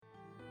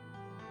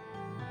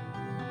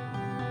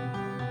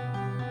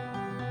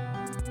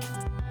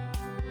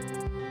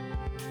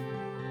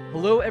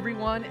Hello,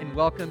 everyone, and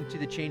welcome to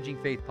the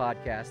Changing Faith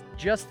podcast.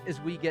 Just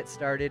as we get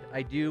started,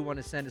 I do want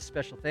to send a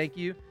special thank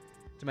you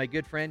to my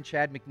good friend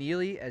Chad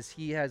McNeely, as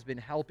he has been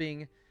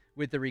helping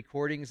with the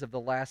recordings of the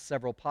last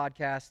several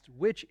podcasts,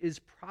 which is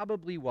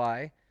probably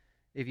why,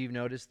 if you've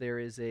noticed, there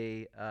is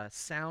a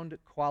sound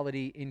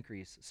quality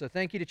increase. So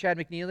thank you to Chad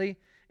McNeely.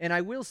 And I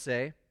will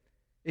say,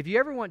 if you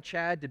ever want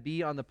Chad to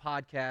be on the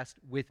podcast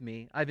with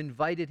me, I've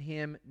invited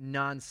him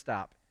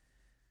nonstop.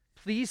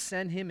 Please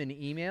send him an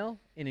email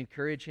and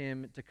encourage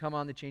him to come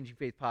on the Changing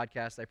Faith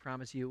podcast. I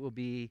promise you it will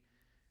be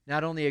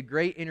not only a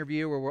great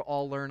interview where we'll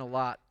all learn a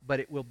lot, but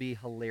it will be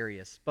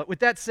hilarious. But with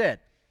that said,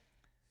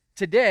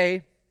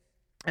 today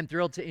I'm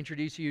thrilled to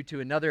introduce you to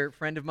another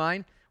friend of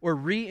mine, or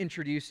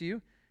reintroduce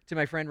you to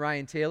my friend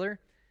Ryan Taylor.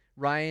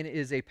 Ryan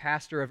is a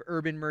pastor of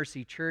Urban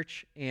Mercy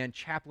Church and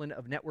chaplain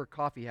of Network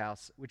Coffee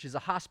House, which is a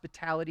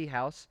hospitality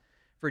house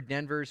for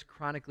Denver's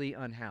chronically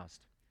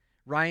unhoused.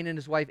 Ryan and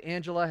his wife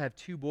Angela have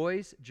two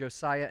boys,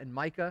 Josiah and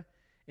Micah,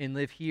 and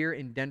live here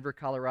in Denver,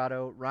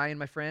 Colorado. Ryan,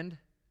 my friend,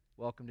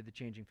 welcome to the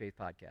Changing Faith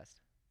podcast.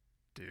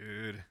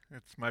 Dude,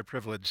 it's my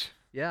privilege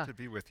to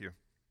be with you.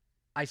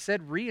 I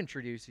said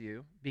reintroduce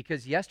you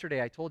because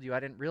yesterday I told you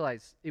I didn't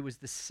realize it was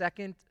the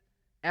second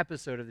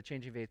episode of the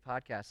Changing Faith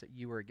podcast that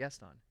you were a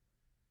guest on.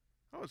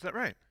 Oh, is that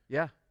right?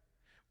 Yeah.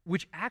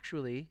 Which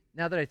actually,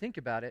 now that I think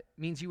about it,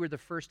 means you were the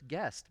first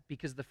guest,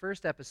 because the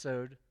first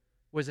episode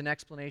was an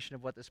explanation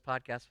of what this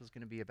podcast was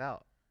going to be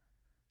about.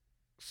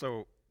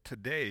 So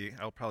today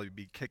I'll probably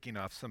be kicking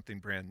off something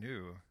brand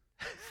new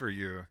for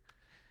you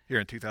here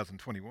in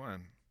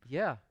 2021.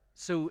 Yeah.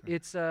 So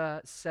it's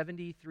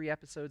 73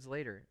 episodes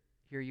later.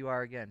 Here you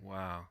are again.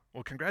 Wow.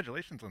 Well,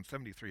 congratulations on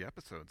 73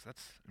 episodes.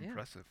 That's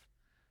impressive.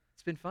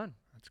 It's been fun.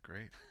 That's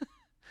great.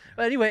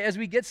 But anyway, as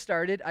we get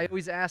started, I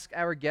always ask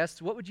our guests,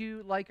 what would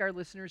you like our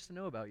listeners to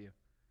know about you?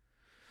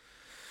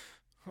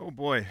 Oh,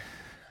 boy.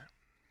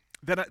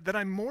 That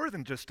I'm more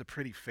than just a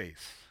pretty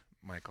face,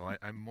 Michael.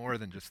 I'm more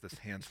than just this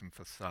handsome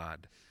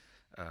facade.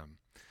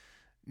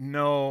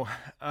 No.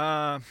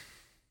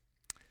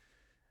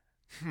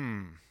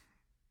 You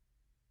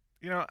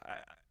know,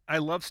 I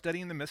love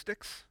studying the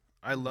mystics.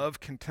 I love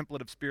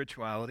contemplative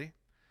spirituality.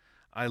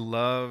 I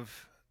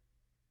love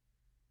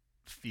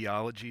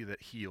theology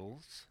that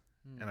heals,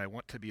 and I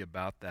want to be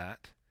about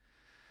that.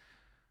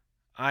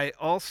 I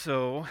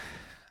also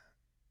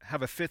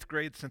have a fifth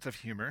grade sense of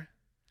humor.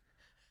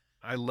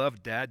 I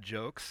love dad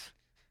jokes.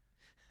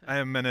 I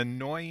am an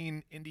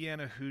annoying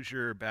Indiana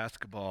Hoosier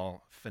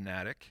basketball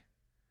fanatic.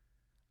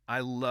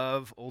 I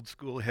love old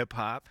school hip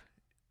hop.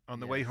 On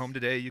the way home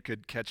today, you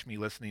could catch me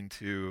listening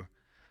to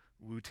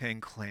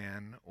Wu-Tang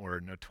Clan or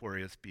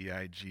Notorious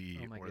B.I.G.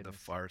 or The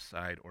Far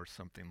Side or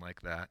something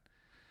like that.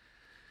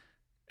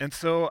 And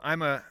so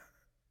I'm a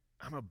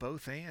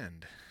both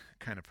and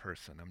kind of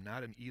person. I'm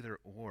not an either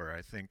or.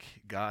 I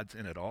think God's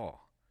in it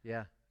all.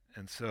 Yeah.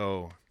 And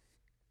so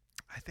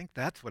I think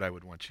that's what I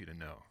would want you to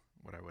know,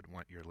 what I would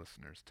want your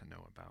listeners to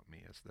know about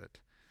me, is that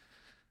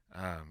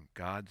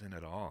God's in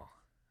it all.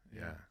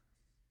 Yeah.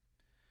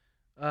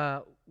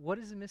 What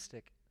is a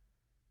mystic?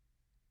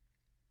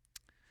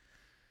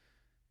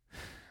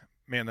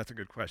 Man, that's a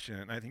good question.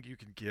 And I think you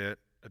can get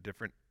a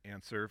different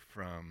answer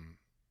from,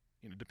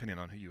 depending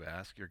on who you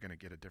ask, you're going to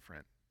get a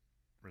different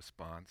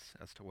response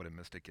as to what a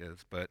mystic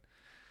is. But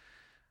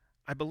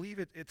I believe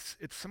it's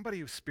somebody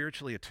who's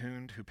spiritually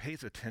attuned, who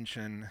pays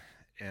attention,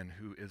 and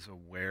who is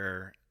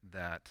aware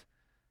that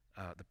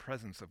the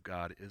presence of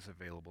God is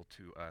available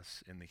to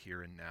us in the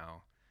here and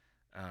now.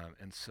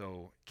 And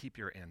so keep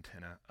your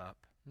antenna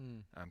up,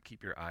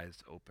 keep your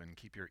eyes open,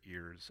 keep your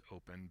ears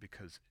open,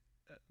 because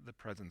the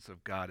presence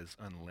of God is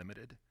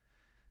unlimited.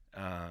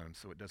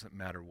 So it doesn't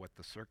matter what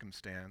the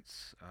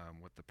circumstance,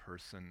 what the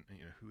person,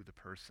 who the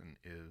person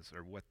is,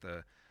 or what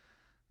the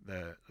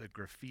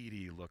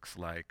graffiti looks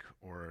like,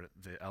 or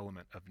the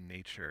element of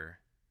nature.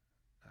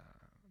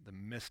 The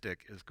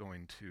mystic is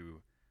going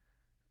to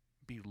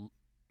be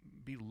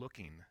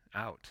looking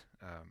out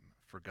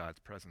for God's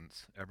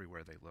presence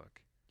everywhere they look.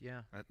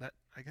 Yeah.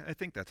 I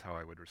think that's how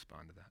I would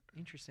respond to that.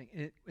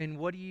 Interesting. And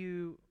what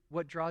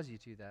draws you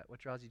to that? What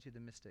draws you to the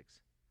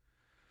mystics?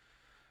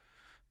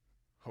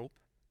 Hope.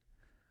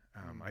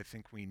 I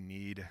think we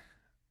need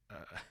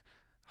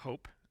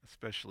hope,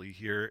 especially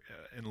here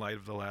in light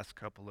of the last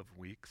couple of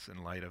weeks,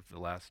 in light of the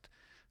last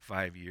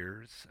 5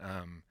 years.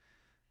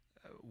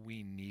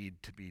 We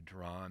need to be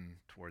drawn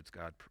towards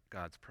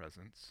God's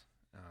presence,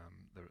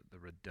 the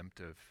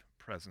redemptive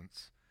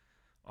presence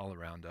all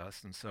around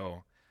us. And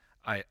so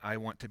I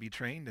want to be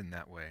trained in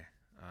that way.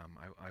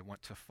 I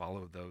want to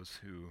follow those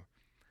who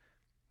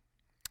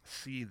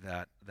see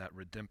that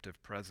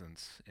redemptive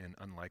presence in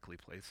unlikely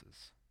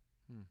places.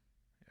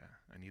 Yeah,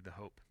 I need the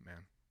hope,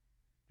 man.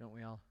 Don't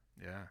we all?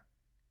 Yeah.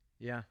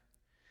 Yeah.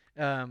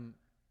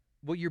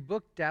 Well, your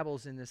book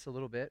dabbles in this a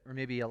little bit, or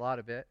maybe a lot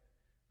of it.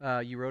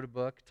 You wrote a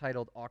book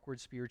titled Awkward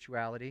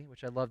Spirituality,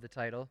 which I love the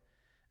title.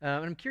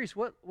 And I'm curious,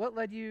 what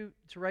led you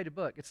to write a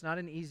book? It's not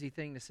an easy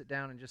thing to sit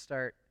down and just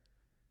start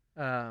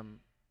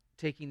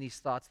taking these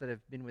thoughts that have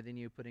been within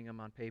you, putting them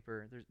on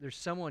paper. There's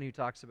someone who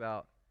talks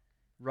about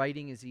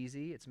writing is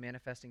easy. It's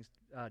manifesting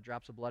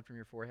drops of blood from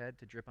your forehead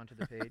to drip onto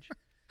the page.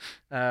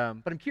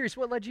 But I'm curious,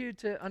 what led you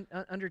to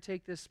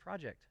undertake this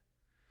project?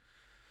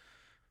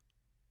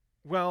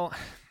 Well,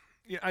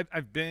 yeah,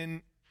 I've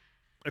been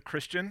a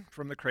Christian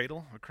from the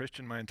cradle, a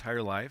Christian my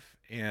entire life,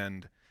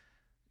 and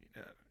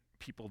uh,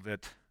 people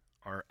that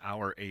are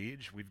our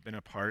age, we've been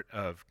a part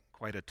of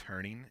quite a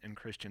turning in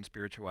Christian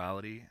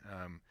spirituality,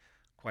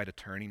 quite a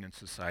turning in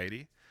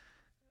society.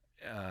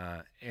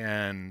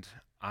 And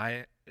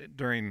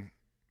during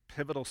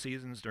pivotal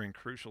seasons, during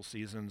crucial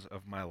seasons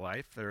of my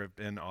life, there have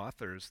been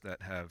authors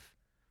that have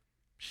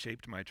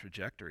shaped my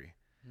trajectory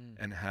Mm.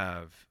 and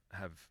have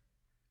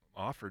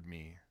offered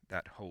me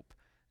that hope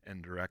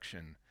and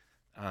direction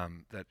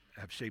that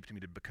have shaped me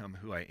to become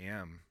who I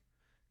am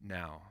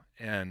now.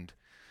 And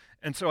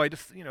so I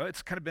just,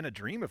 it's kind of been a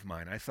dream of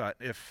mine. I thought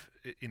if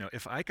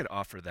I could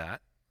offer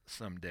that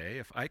someday,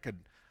 if I could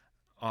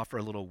offer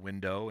a little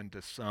window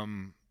into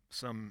some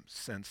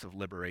sense of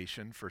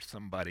liberation for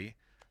somebody,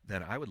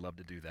 then I would love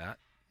to do that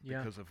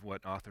Yeah. because of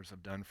what authors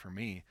have done for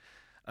me.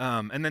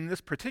 And then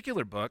this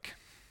particular book,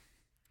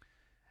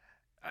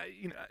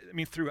 I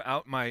mean,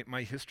 throughout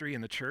my history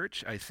in the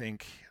church, I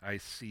think I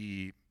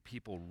see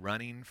people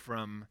running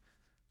from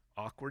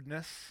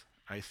awkwardness.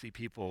 I see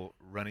people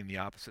running the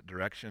opposite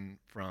direction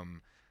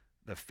from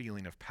the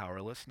feeling of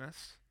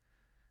powerlessness.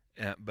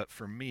 But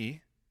for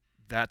me,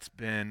 that's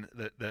been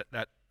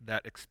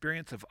that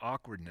experience of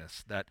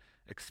awkwardness, that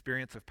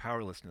experience of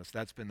powerlessness.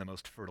 That's been the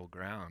most fertile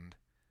ground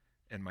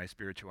in my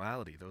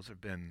spirituality. Those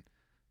have been,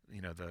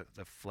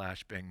 the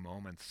flashbang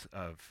moments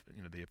of,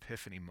 the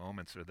epiphany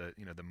moments, or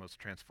the most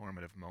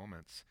transformative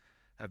moments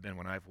have been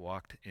when I've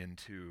walked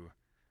into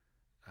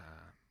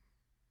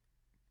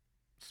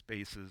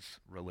spaces,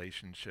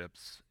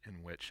 relationships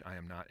in which I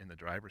am not in the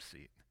driver's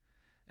seat,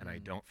 and I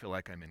Mm. don't feel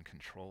like I'm in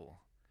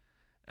control.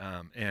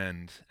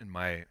 And in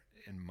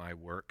my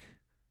work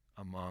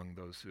among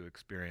those who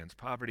experience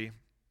poverty,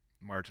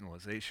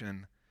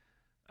 marginalization,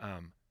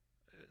 um,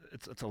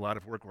 it's a lot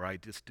of work where I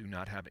just do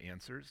not have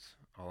answers.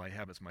 All I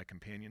have is my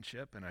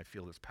companionship, and I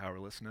feel this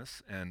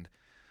powerlessness. And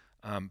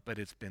but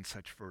it's been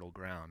such fertile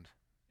ground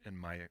in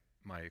my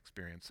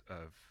experience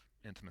of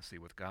intimacy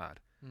with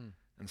God, Mm.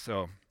 and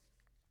so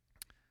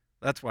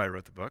that's why I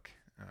wrote the book.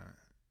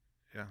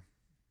 Yeah.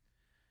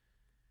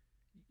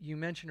 You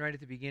mentioned right at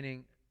the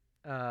beginning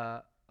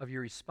of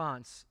your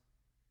response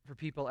for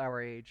people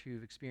our age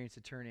who've experienced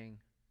a turning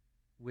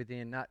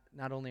within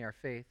not only our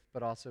faith,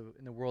 but also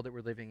in the world that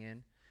we're living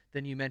in.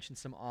 Then you mentioned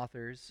some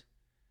authors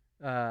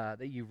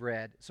that you've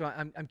read. So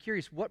I'm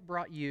curious, what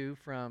brought you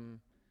from,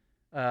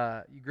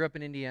 you grew up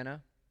in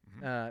Indiana.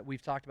 Hmm.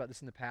 We've talked about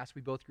this in the past.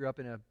 We both grew up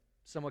in a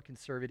somewhat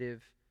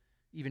conservative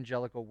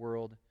evangelical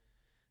world.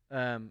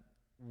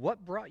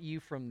 What brought you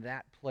from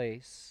that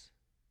place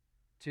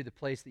to the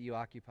place that you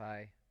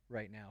occupy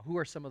right now? Who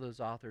are some of those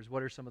authors?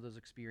 What are some of those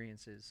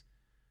experiences?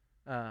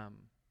 Um,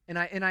 and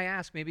I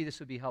ask, maybe this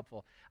would be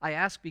helpful. I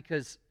ask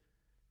because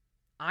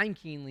I'm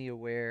keenly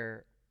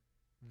aware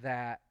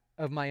that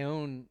of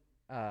um,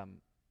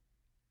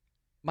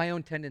 my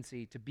own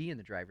tendency to be in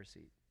the driver's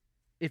seat.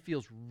 It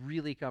feels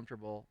really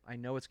comfortable. I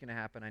know it's going to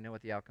happen. I know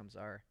what the outcomes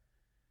are.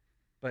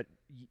 But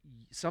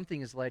something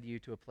has led you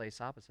to a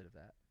place opposite of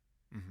that.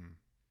 Hmm.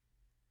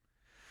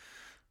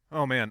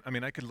 Oh man, I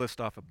mean, I could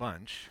list off a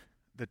bunch.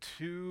 The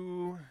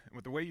two,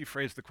 with the way you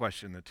phrased the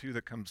question, the two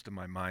that comes to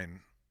my mind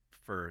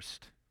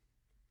first.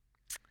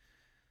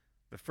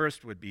 The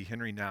first would be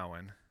Henry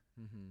Nouwen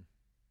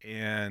Mm-hmm.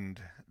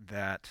 and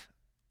that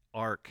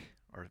arc,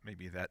 or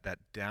maybe that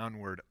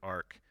downward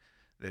arc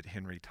that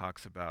Henry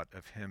talks about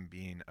of him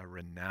being a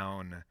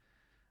renowned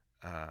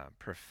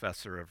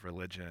professor of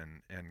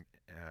religion and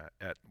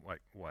at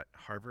what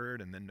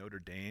Harvard and then Notre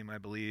Dame, I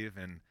believe,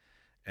 and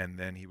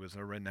then he was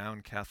a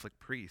renowned Catholic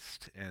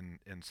priest, and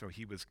so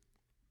he was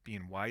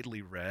being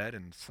widely read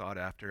and sought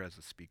after as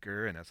a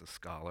speaker and as a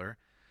scholar.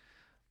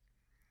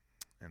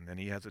 And then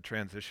he has a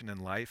transition in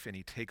life, and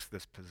he takes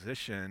this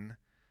position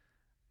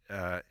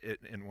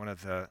in one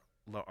of the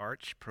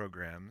L'Arche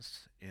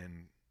programs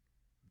in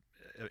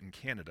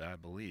Canada, I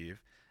believe,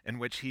 in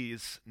which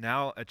he's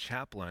now a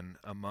chaplain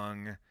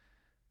among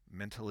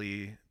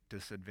mentally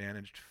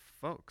disadvantaged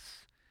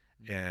folks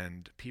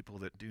and people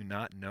that do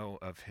not know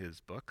of his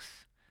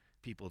books,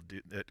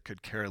 that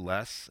could care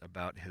less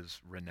about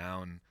his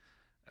renowned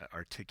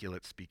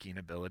articulate speaking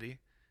ability.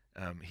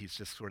 He's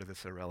just sort of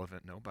this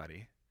irrelevant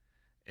nobody.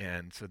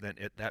 And so then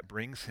that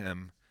brings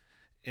him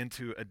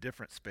into a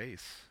different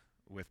space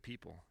with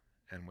people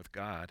and with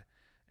God.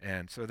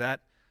 And so that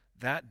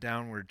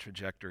downward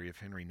trajectory of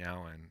Henry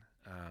Nouwen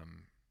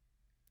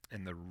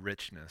and the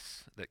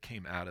richness that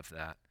came out of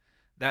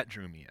that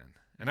drew me in.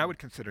 And I would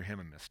consider him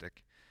a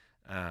mystic.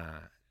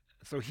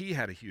 So he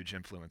had a huge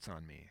influence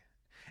on me.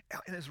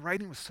 And his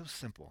writing was so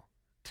simple,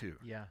 too.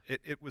 Yeah.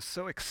 It was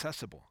so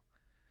accessible.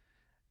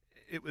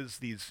 It was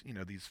these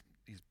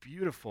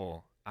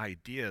beautiful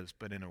ideas,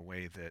 but in a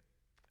way that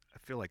I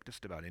feel like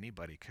just about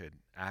anybody could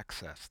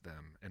access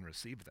them and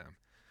receive them.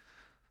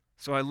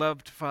 So I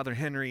loved Father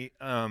Henry,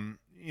 and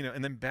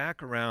then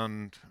back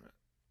around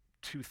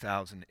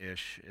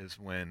 2000-ish is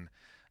when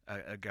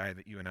a guy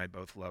that you and I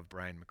both love,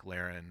 Brian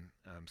McLaren,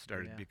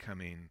 started Yeah.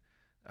 becoming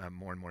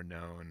more and more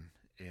known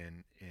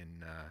in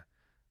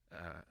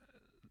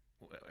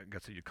I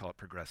guess you'd call it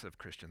progressive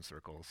Christian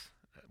circles,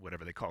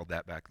 whatever they called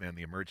that back then,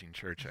 the emerging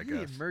church, I The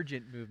guess.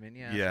 emergent movement,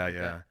 yeah, Yeah,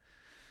 something like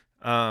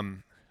that. yeah.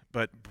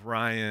 But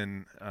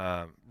Brian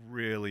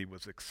really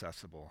was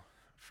accessible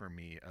for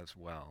me as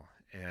well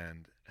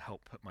and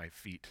helped put my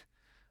feet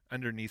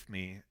underneath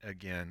me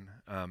again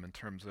in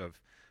terms of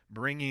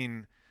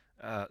bringing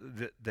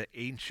the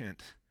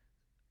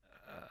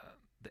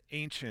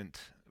ancient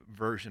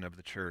version of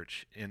the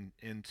church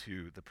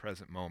into the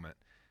present moment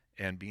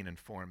and being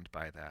informed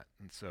by that.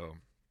 And so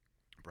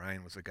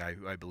Brian was a guy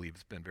who I believe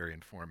has been very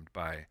informed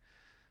by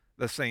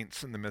the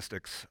saints and the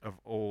mystics of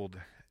old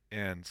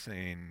and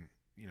saying,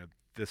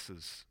 this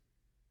is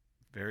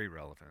very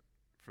relevant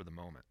for the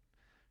moment,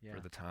 for Yeah.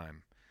 the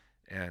time,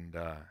 and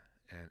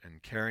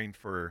caring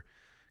for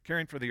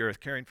the earth,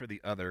 caring for the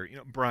other.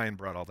 Brian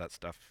brought all that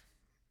stuff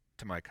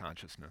to my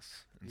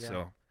consciousness, and Yeah.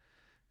 so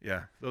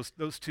yeah,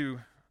 those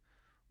two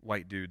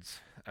white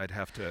dudes I'd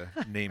have to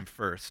name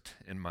first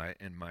in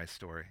my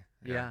story.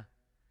 Yeah. Yeah.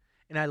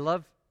 And I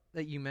love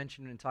that you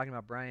mentioned in talking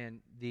about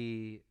Brian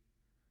the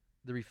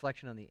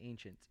reflection on the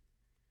ancient,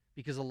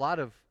 because a lot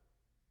of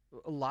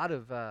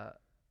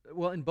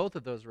well, in both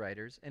of those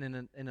writers,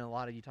 and in a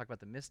lot of, you talk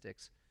about the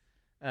mystics,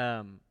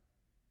 um,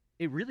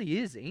 it really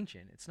is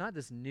ancient. It's not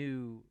this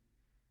new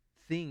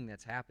thing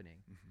that's happening.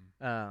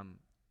 Hmm. Um,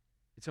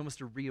 it's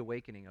almost a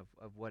reawakening of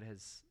what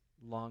has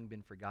long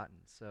been forgotten.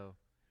 So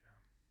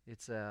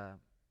it's yeah,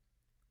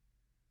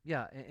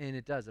 and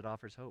it does. It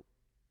offers hope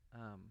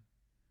um,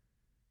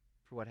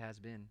 for what has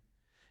been.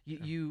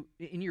 Yeah. You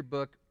in your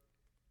book,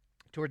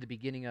 toward the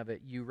beginning of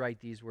it, you write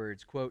these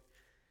words, quote,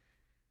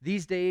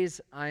 "These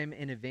days I'm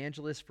an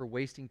evangelist for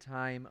wasting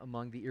time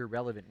among the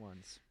irrelevant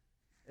ones.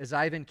 As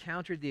I've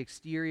encountered the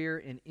exterior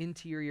and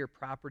interior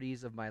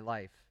properties of my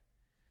life,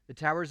 the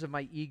towers of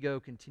my ego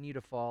continue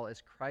to fall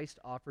as Christ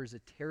offers a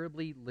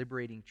terribly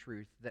liberating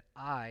truth that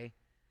I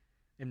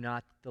am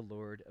not the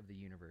Lord of the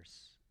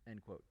universe."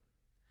 End quote.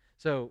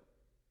 So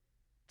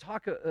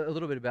talk a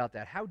little bit about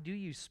that. How do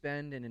you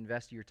spend and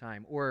invest your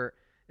time? Or,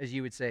 as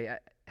you would say,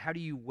 how do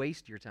you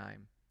waste your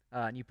time?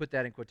 And you put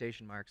that in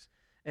quotation marks.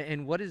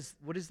 And what does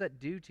that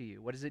do to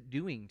you? What is it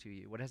doing to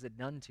you? What has it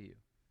done to you?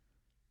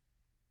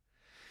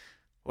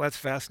 Well, that's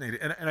fascinating,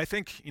 and I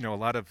think a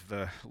lot of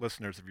the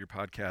listeners of your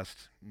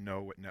podcast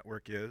know what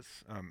network is.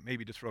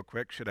 Maybe just real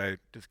quick, should I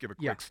just give a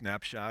Yeah, quick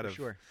snapshot for of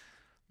sure.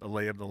 the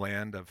lay of the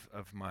land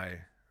of my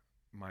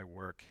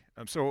work?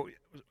 So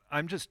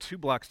I'm just 2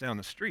 blocks down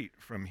the street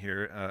from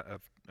here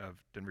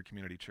of Denver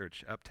Community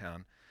Church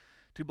Uptown.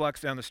 2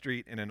 blocks down the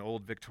street in an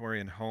old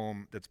Victorian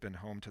home that's been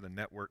home to the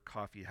Network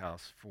Coffee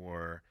House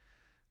for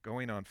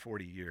going on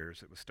 40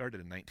 years. It was started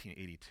in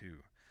 1982.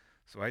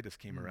 So I just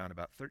came Mm. around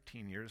about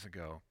 13 years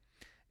ago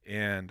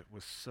and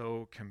was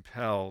so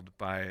compelled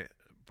by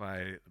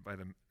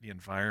the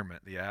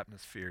environment, the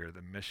atmosphere,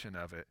 the mission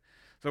of it.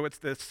 So it's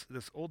this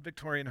old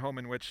Victorian home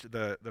in which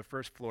the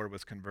first floor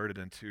was converted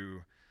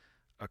into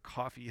a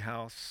coffee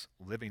house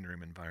living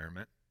room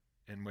environment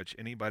in which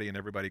anybody and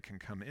everybody can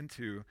come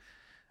into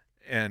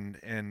and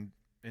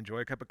enjoy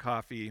a cup of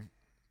coffee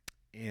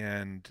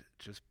and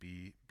just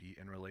be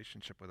in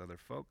relationship with other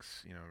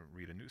folks,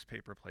 read a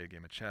newspaper, play a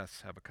game of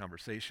chess, have a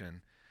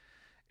conversation.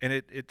 And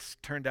it's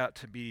turned out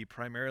to be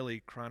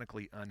primarily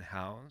chronically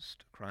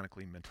unhoused,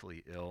 chronically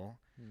mentally ill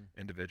Mm.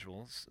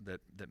 individuals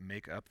that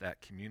make up that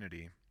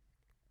community.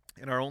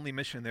 And our only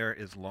mission there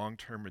is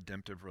long-term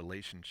redemptive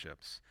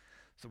relationships.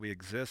 So we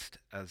exist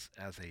as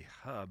a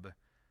hub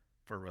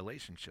for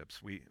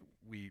relationships. We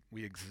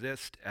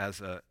exist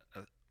as a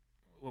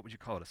what would you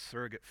call it, a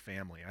surrogate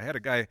family. I had a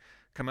guy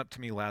come up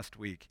to me last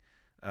week,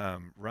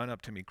 run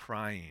up to me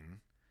crying,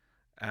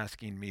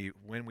 asking me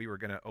when we were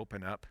going to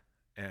open up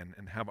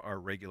and have our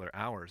regular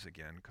hours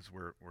again, because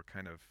we're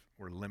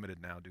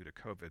limited now due to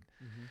COVID.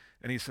 Hmm.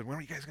 And he said, "When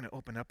are you guys going to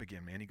open up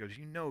again, man?" He goes,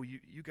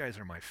 "You guys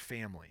are my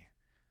family,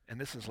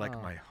 and this is like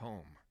Oh, my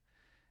home."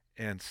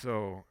 And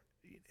so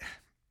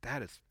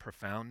that is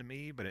profound to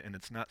me, and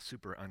it's not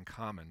super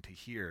uncommon to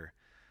hear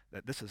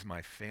that this is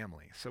my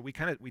family. So we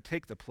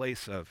take the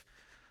place of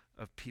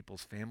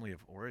people's family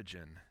of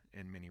origin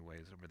in many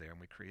ways over there, and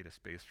we create a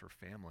space for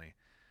family.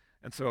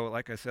 And so,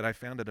 like I said, I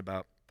found it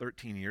about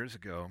 13 years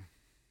ago,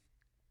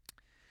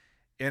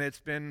 and it's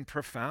been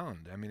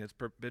profound. I mean, it's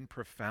been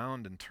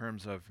profound in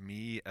terms of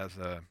me as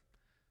a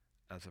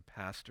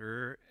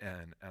pastor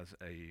and as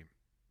a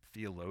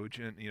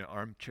theologian,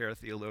 armchair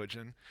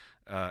theologian,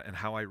 and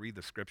how I read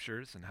the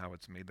scriptures and how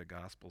it's made the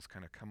Gospels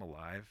kind of come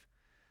alive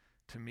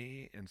to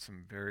me in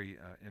some very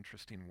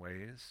interesting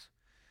ways.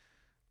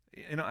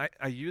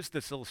 I used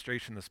this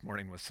illustration this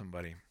morning with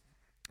somebody.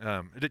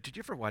 Did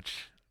you ever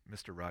watch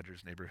Mr.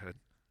 Rogers' Neighborhood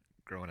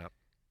growing up?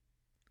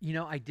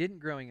 I didn't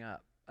growing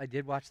up. I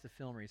did watch the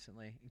film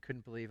recently and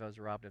couldn't believe I was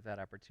robbed of that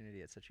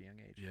opportunity at such a young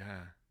age.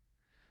 Yeah.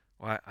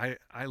 Well,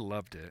 I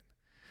loved it.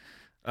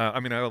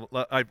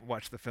 I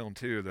watched the film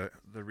too,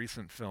 the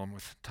recent film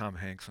with Tom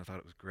Hanks. I thought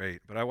it was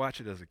great, but I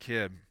watched it as a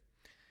kid,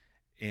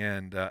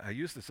 and I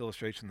used this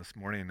illustration this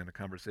morning in a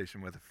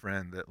conversation with a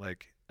friend that,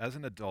 like, as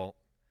an adult,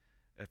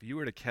 if you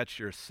were to catch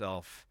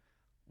yourself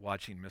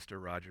watching Mister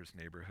Rogers'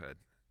 Neighborhood,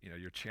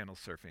 you're channel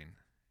surfing,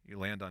 you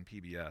land on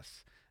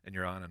PBS, and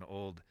you're on an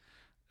old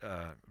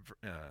uh,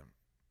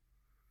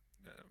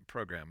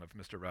 program of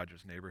Mister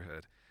Rogers'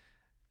 Neighborhood,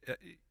 uh,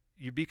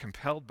 you'd be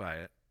compelled by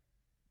it,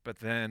 but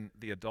then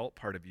the adult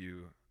part of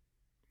you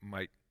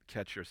might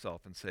catch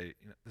yourself and say,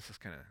 this is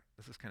kind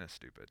of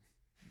stupid.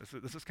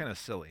 This is kind of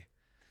silly.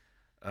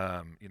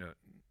 Um, you know,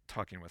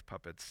 talking with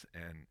puppets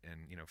and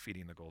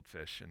feeding the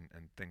goldfish and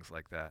things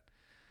like that.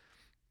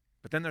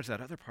 But then there's that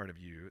other part of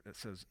you that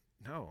says,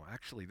 no,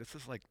 actually, this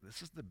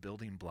is the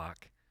building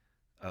block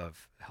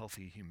of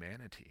healthy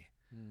humanity,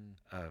 Mm.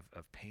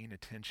 of paying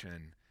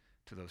attention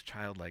to those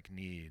childlike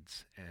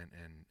needs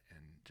and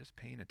just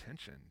paying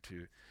attention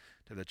to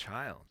the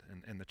child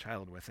and the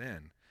child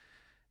within.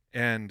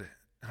 And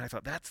I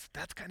thought that's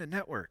kind of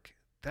network.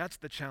 That's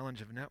the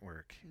challenge of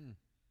network.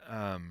 Mm.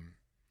 Um,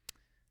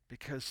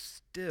 because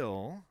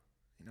still,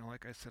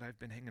 like I said, I've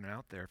been hanging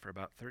out there for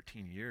about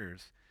 13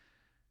 years,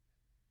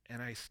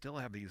 and I still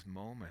have these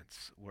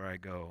moments where I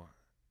go,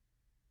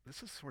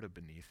 this is sort of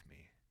beneath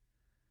me.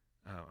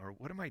 Or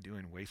what am I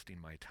doing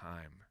wasting my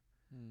time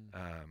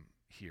Mm.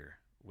 here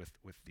with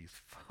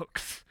these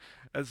folks?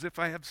 As if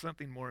I have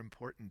something more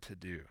important to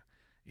do,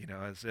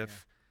 as Yeah.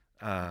 if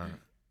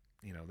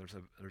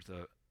there's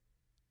a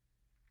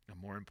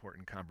more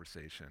important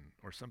conversation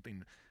or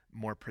something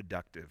more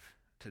productive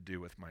to do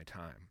with my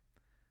time.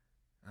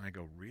 And I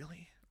go,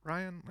 really,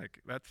 Ryan? Like,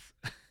 that's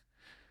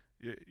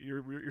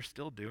you're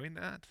still doing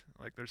that?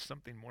 Like, there's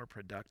something more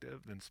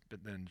productive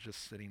than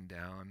just sitting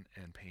down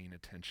and paying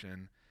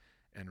attention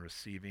and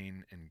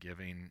receiving and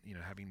giving,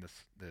 having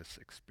this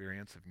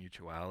experience of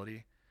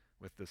mutuality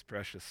with this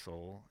precious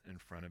soul in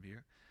front of you.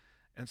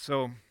 And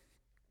so,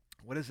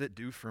 what does it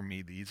do for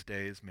me these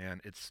days,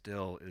 man? It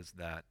still is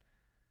that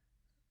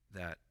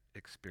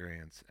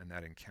experience and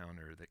that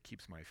encounter that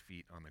keeps my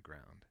feet on the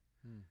ground,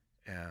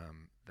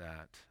 Mm.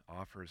 that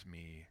offers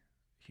me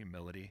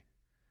humility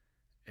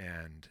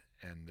and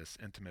this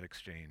intimate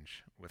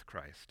exchange with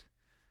Christ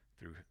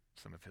through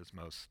some of his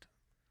most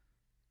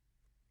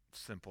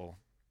simple,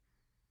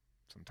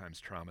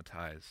 sometimes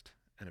traumatized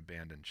and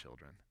abandoned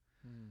children.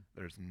 Mm.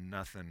 There's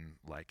nothing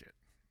like it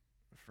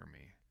for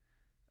me.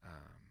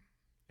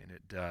 And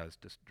it does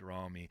just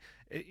draw me.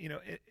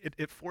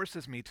 It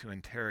forces me to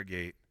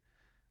interrogate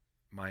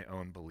my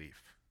own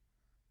belief.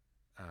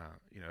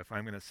 If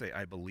I'm going to say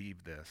I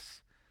believe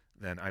this,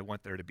 then I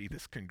want there to be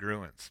this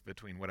congruence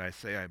between what I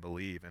say I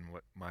believe and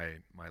what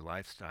my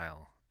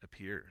lifestyle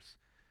appears.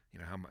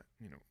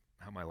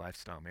 How my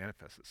lifestyle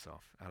manifests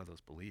itself out of those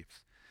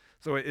beliefs.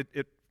 So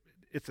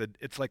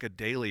it's like a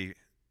daily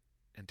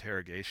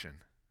interrogation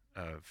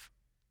of,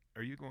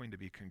 are you going to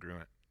be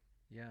congruent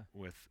Yeah.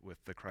 with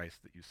the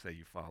Christ that you say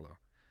you follow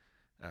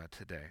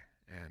today?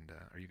 And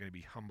are you going to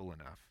be humble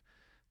enough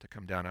to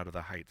come down out of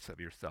the heights of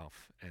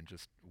yourself and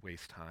just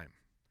waste time,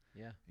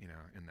 Yeah.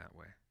 in that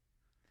way?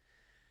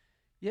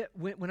 Yeah.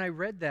 When I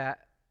read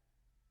that,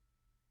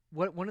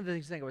 one of the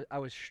things I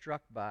was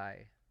struck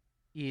by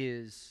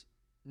is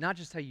not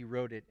just how you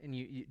wrote it and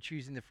you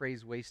choosing the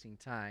phrase wasting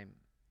time,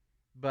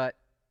 but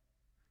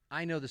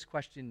I know this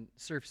question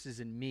surfaces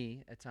in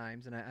me at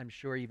times, and I'm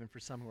sure even for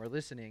some who are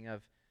listening,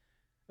 of,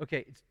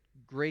 okay, it's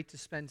great to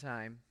spend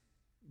time,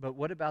 but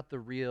what about the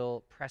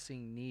real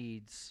pressing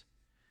needs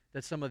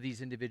that some of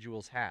these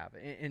individuals have?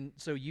 And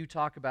so you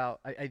talk about,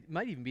 it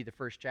might even be the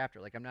first chapter,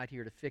 like, I'm not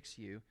here to fix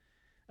you.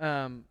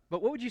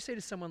 But what would you say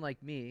to someone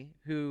like me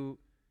who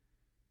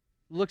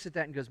looks at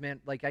that and goes, man,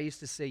 like I used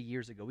to say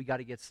years ago, we got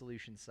to get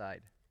solution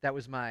side. That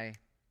was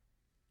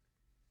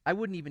I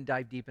wouldn't even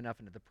dive deep enough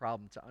into the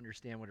problem to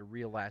understand what a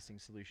real lasting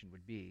solution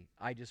would be.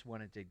 I just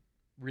wanted to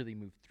really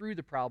move through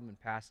the problem and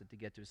past it to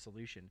get to a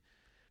solution.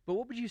 But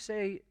what would you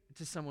say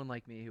to someone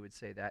like me who would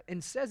say that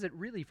and says it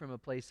really from a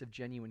place of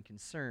genuine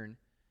concern?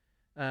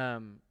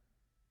 Um,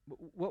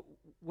 what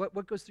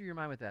what goes through your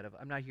mind with that? Of,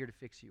 I'm not here to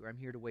fix you, or I'm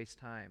here to waste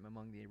time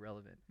among the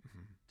irrelevant,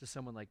 Mhm. to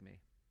someone like me.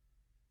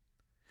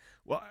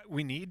 Well,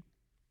 we need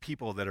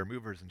people that are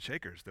movers and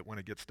shakers, that want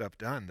to get stuff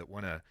done, that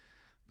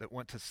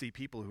want to see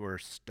people who are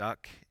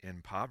stuck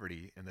in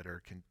poverty and that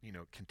are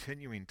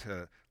continuing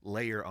to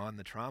layer on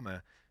the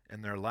trauma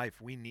in their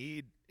life. We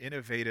need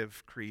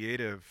innovative,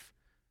 creative,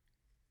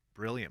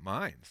 brilliant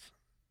minds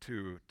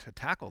to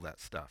tackle that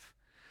stuff.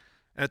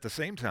 And at the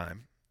same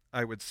time,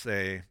 I would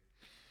say,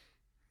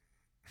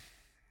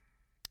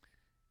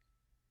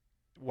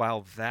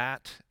 while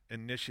that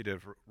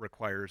initiative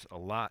requires a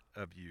lot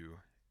of you,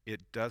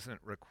 it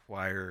doesn't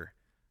require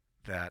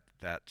that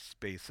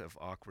space of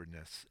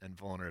awkwardness and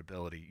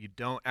vulnerability. You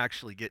don't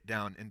actually get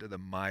down into the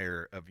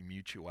mire of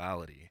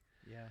mutuality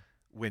Yeah.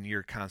 when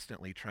you're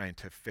constantly trying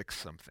to fix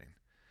something.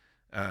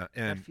 That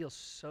And feels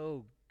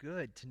so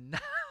good to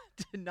not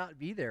to not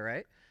be there,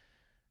 right?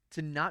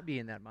 To not be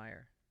in that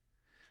mire.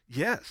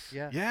 yes,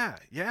 Yeah. yeah,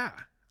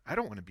 yeah. I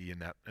don't want to be in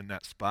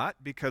that spot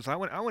because I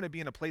want to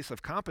be in a place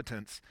of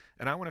competence,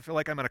 and I want to feel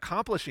like I'm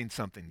accomplishing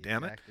something.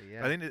 Damn it! Exactly.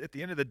 I Yeah. think at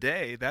the end of the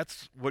day,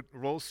 that's what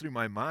rolls through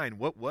my mind.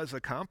 What was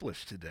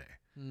accomplished today?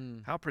 Hmm.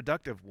 How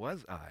productive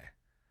was I?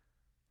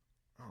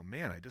 Oh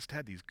man, I just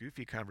had these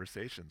goofy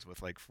conversations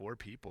with like four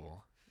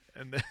people,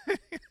 and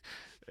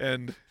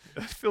and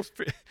it feels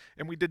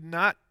and we did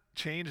not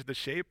change the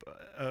shape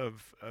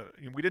of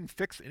we didn't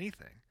fix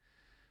anything.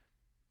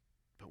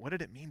 But what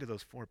did it mean to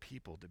those four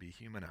people to be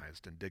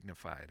humanized and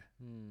dignified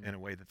Hmm. in a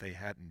way that they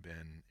hadn't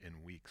been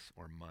in weeks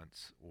or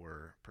months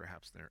or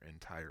perhaps their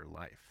entire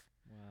life?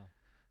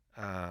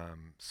 Wow.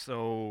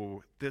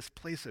 So this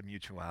place of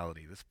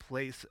mutuality, this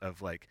place of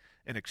like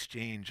an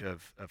exchange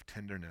of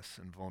tenderness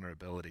and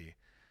vulnerability,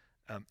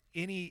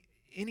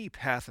 any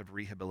path of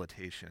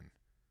rehabilitation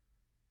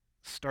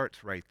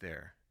starts right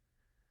there,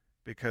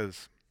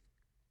 because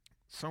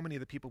so many of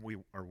the people we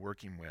are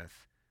working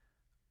with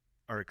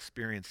are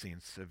experiencing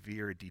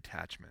severe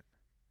detachment,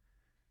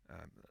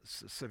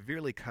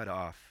 severely cut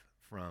off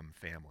from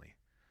family,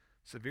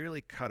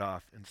 severely cut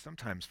off, and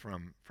sometimes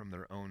from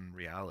their own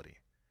reality.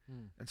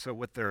 Hmm. And so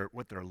what they're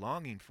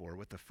longing for,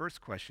 what the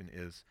first question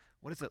is,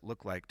 what does it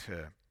look like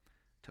to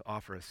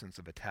offer a sense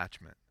of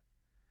attachment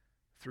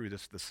through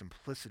the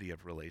simplicity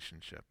of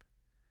relationship,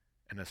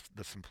 and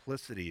the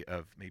simplicity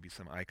of maybe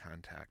some eye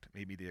contact,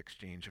 maybe the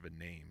exchange of a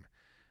name,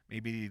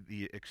 maybe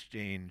the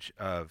exchange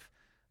of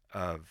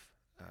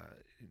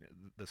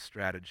the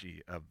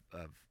strategy of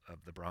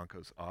the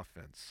Broncos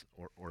offense,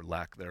 or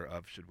lack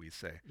thereof, should we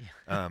say,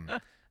 um,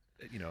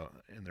 Yeah.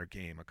 in their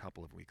game a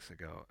couple of weeks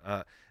ago.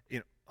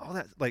 All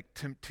that, like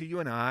to you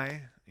and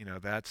I,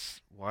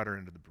 that's water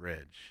under the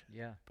bridge,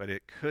 Yeah. but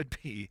it could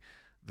be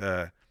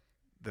the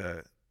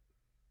the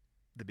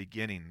the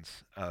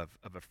beginnings of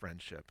a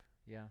friendship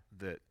Yeah.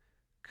 that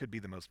could be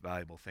the most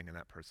valuable thing in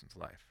that person's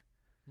life.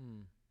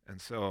 Hmm. And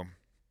so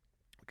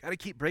we got to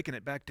keep breaking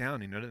it back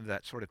down, to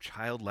that sort of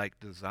childlike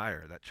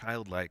desire, that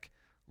childlike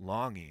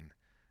longing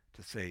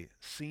to say,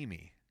 see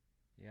me,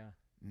 Yeah.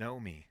 know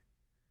me,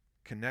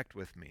 connect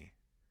with me,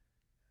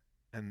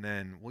 and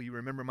then will you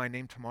remember my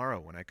name tomorrow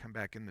when I come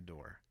back in the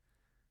door?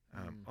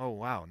 Hmm. Oh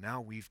wow,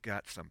 now we've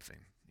got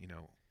something.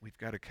 We've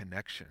got a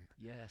connection,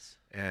 Yes.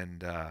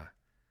 and uh,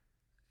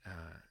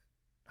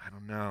 I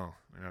don't know.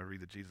 When I read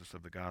the Jesus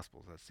of the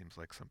Gospels, that seems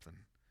like something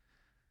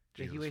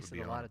Yeah. He Jesus would wasted be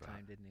a on lot of about.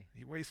 time, didn't he?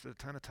 He wasted a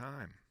ton of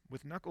time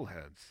with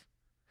knuckleheads.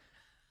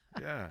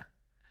 Yeah,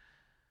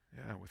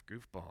 yeah, with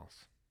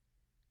goofballs.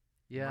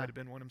 He might Yeah. have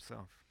been one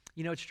himself.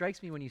 It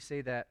strikes me when you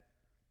say that.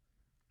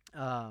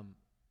 Um,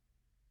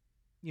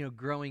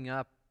 growing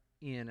up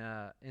in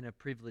a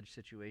privileged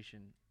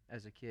situation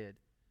as a kid,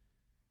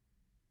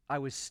 I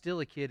was still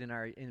a kid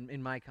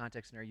in my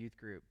context in our youth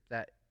group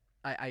that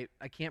I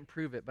can't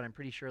prove it, but I'm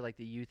pretty sure like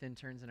the youth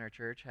interns in our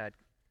church had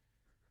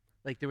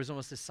like there was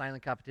almost a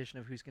silent competition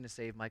of who's going to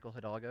save Michael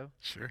Hidalgo.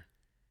 Sure.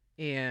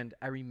 And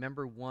I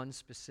remember one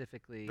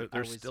specifically. I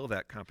There's was. still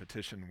that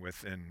competition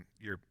within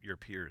your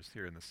peers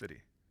here in the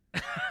city.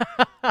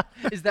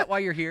 Is that why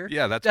you're here?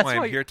 Yeah, that's That's why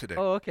I'm why. here today.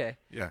 Oh, okay.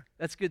 Yeah.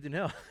 That's good to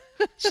know.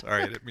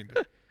 Sorry, I didn't mean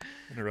to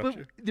interrupt But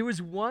you. there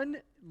was one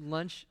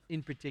lunch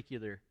in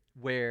particular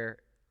where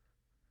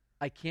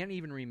I can't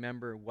even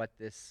remember what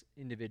this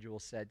individual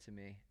said to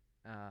me,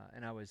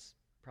 and I was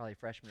probably a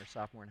freshman or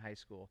sophomore in high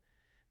school,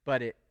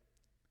 but it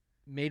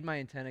made my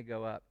antenna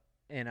go up,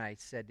 and I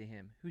said to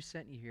him, "Who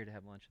sent you here to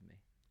have lunch with me?"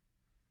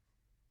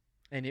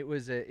 And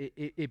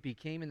it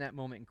became in that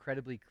moment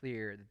incredibly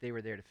clear that they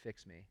were there to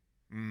fix me,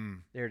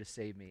 Mm, there to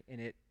save me, and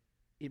it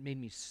made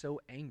me so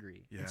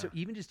angry. And so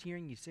yeah. even just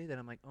hearing you say that,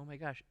 I'm like, oh my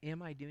gosh,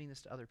 am I doing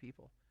this to other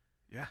people?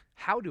 Yeah.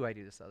 How do I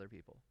do this to other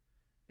people?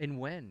 And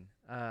when?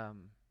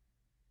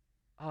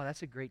 Oh,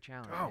 that's a great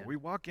challenge. Oh, Yeah. we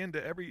walk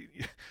into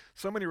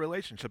so many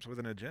relationships with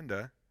an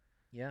agenda,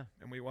 Yeah.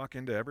 and we walk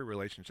into every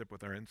relationship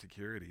with our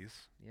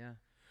insecurities. Yeah.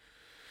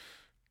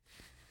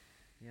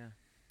 Yeah.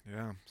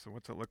 Yeah. So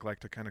what's it look like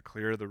to kind of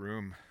clear the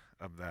room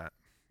of that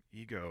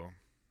ego?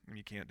 And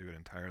you can't do it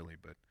entirely,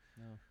 but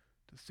No.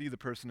 to see the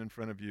person in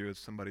front of you as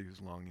somebody who's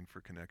longing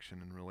for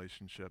connection and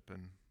relationship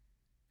and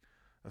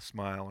a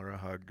smile or a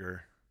hug,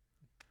 or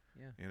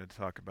Yeah. to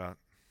talk about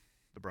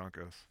the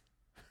Broncos.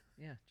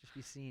 Yeah. Just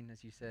be seen,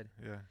 as you said.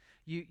 Yeah.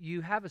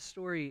 You have a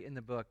story in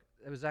the book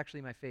that was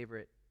actually my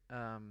favorite,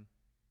 and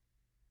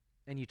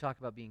you talk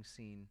about being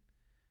seen,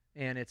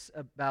 and it's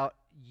about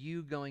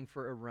you going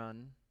for a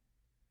run,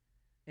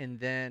 and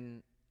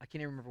then I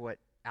can't even remember what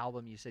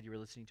album you said you were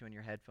listening to in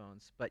your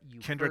headphones, but you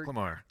Kendrick heard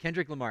Lamar.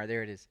 Kendrick Lamar.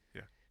 There it is.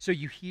 Yeah. So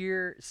you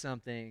hear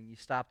something, you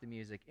stop the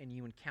music, and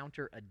you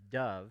encounter a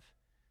dove,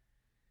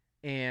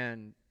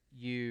 and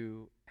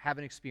you have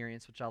an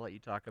experience, which I'll let you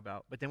talk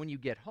about. But then when you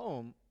get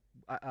home,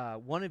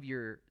 one of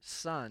your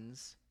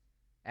sons,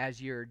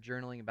 as you're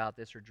journaling about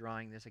this or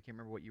drawing this, I can't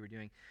remember what you were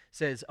doing,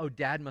 says, "Oh,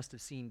 Dad must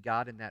have seen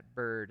God in that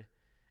bird."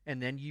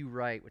 And then you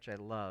write, which I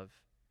love,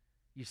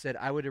 you said,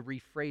 "I would have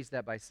rephrased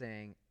that by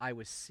saying, I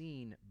was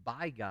seen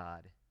by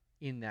God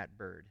in that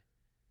bird."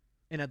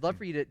 And I'd love Hmm.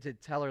 for you to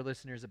tell our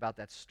listeners about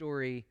that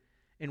story.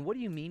 And what do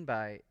you mean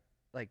by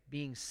like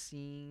being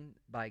seen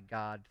by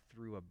God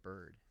through a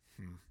bird.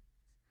 Hmm.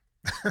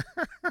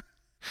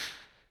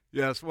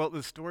 Yes, well,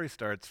 the story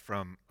starts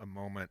from a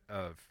moment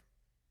of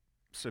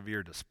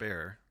severe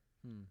despair.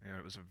 Hmm.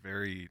 It was a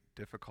very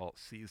difficult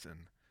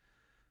season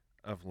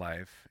of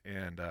life,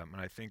 and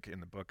I think in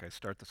the book I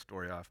start the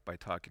story off by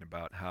talking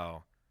about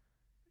how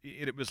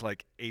it was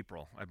like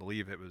April. I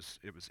believe it was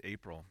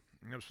April.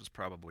 And this was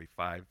probably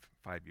five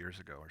years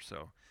ago or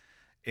so,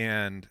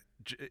 and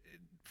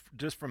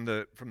just from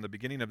the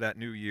beginning of that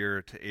new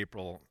year to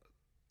April,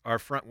 our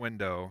front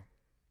window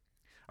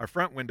our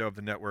front window of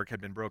the network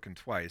had been broken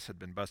twice, had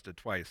been busted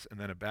twice, and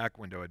then a back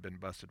window had been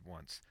busted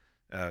once.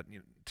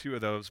 Two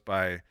of those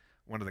by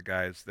one of the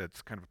guys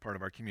that's kind of a part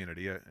of our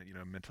community,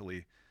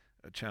 mentally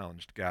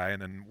challenged guy,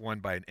 and then one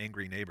by an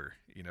angry neighbor,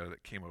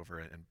 that came over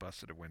and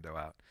busted a window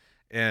out.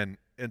 And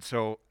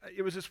so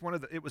it was just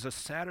it was a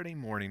Saturday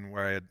morning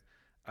where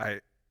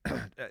I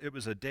it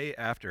was a day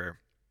after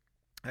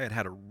I had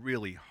had a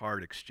really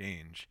hard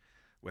exchange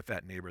with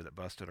that neighbor that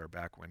busted our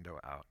back window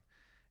out.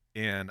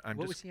 And I'm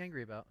What just was he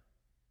angry about?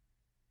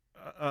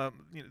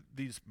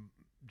 these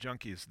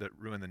junkies that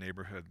ruin the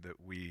neighborhood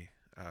that we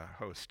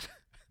host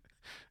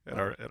at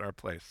Oh, our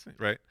place,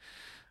 right?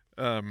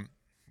 Um,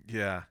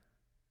 yeah,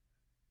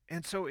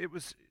 and so it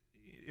was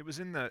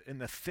in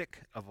the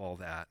thick of all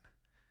that,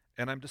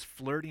 and I'm just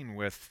flirting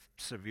with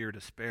severe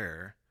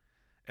despair,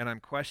 and I'm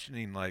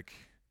questioning like,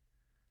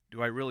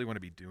 do I really want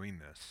to be doing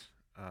this?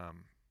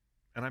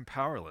 And I'm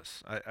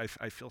powerless.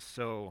 I feel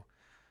so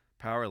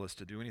powerless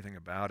to do anything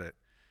about it.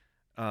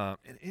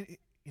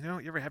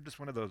 You ever have just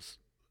one of those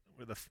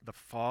where the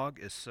fog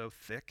is so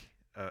thick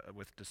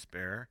with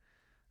despair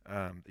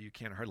that you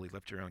can't hardly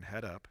lift your own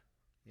head up,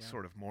 yeah.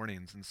 sort of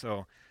mornings. And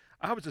so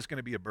I was just going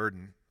to be a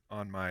burden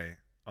on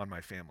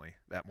my family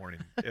that morning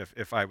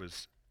if I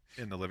was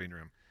in the living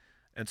room.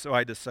 And so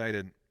I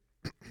decided,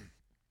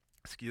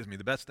 excuse me,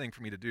 the best thing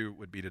for me to do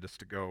would be to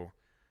go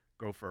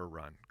for a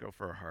run, go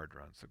for a hard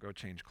run. So go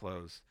change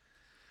clothes,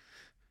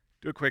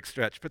 do a quick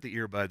stretch, put the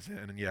earbuds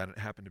in, and yeah, it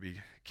happened to be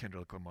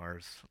Kendrick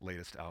Lamar's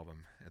latest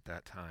album at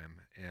that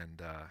time,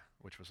 and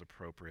which was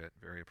appropriate,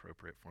 very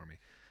appropriate for me.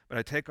 But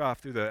I take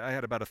off I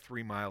had about a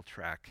 3 mile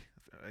track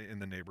in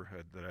the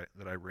neighborhood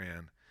that I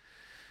ran,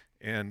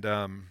 and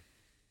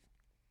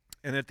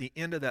and at the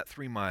end of that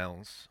 3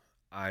 miles,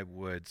 I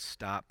would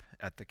stop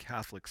at the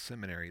Catholic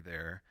seminary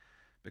there,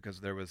 because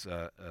there was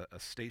a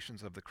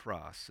Stations of the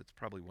Cross. It's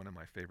probably one of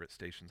my favorite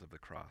Stations of the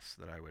Cross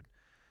that I would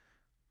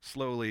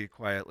slowly,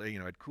 quietly,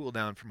 I'd cool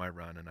down for my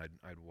run, and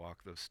I'd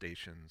walk those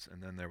stations.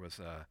 And then there was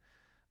a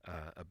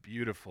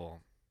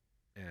beautiful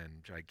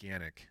and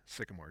gigantic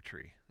sycamore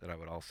tree that I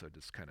would also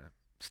just kind of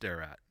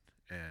stare at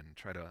and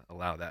try to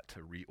allow that to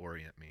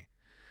reorient me.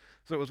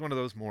 So it was one of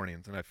those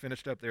mornings, and I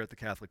finished up there at the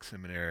Catholic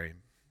seminary,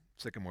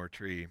 sycamore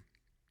tree,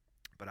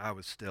 but I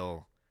was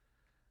still,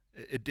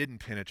 it didn't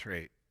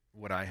penetrate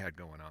what I had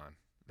going on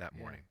that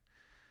Yeah. morning.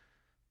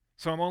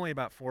 So I'm only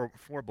about four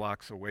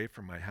blocks away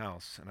from my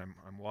house, and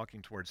I'm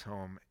walking towards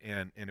home,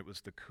 and it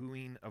was the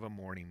cooing of a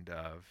mourning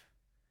dove,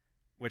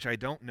 which I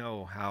don't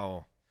know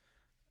how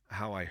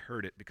I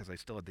heard it, because I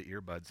still had the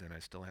earbuds in, I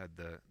still had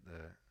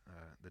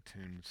the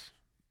tunes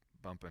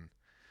bumping.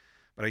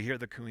 But I hear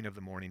the cooing of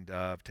the mourning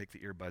dove, take the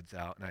earbuds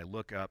out, and I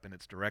look up, and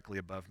it's directly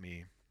above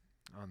me,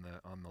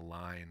 on the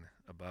line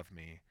above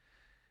me,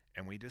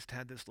 and we just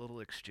had this little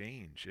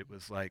exchange. It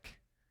was like,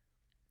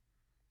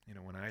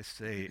 when I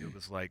say it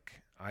was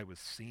like I was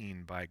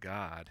seen by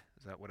God,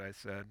 is that what I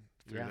said?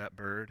 Through Yeah. that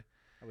bird?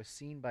 I was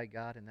seen by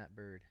God in that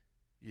bird.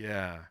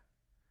 Yeah.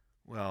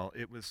 Well,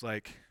 it was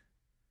like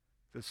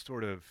this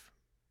sort of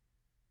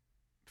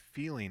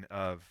feeling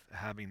of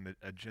having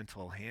a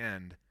gentle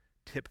hand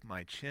tip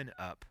my chin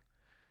up,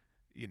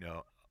 you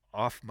know,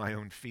 off my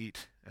own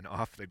feet and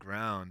off the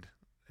ground,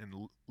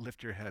 and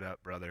lift your head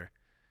up, brother,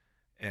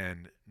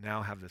 and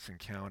now have this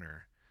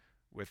encounter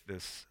with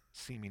this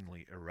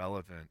seemingly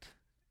irrelevant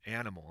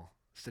animal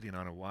sitting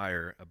on a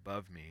wire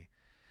above me.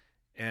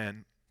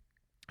 And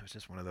it was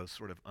just one of those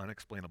sort of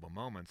unexplainable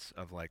moments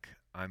of like,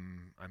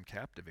 I'm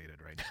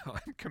captivated right now.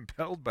 I'm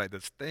compelled by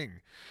this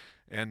thing.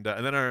 And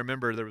then I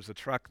remember there was a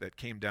truck that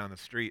came down the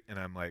street, and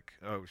I'm like,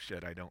 oh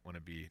shit, I don't want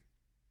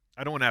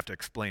to have to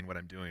explain what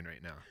I'm doing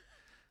right now.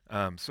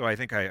 So I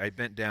think I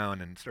bent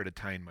down and started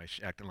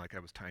acting like I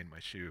was tying my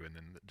shoe, and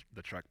then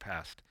the truck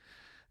passed.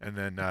 And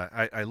then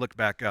I look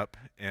back up,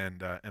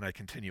 and I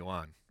continue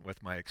on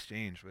with my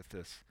exchange with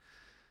this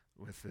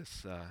with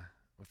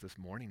this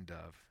mourning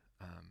dove.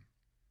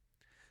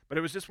 But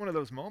it was just one of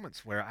those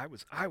moments where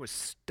I was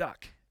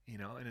stuck,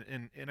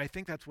 and I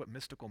think that's what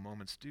mystical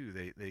moments do.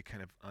 They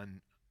kind of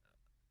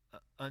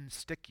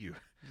unstick you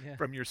Yeah.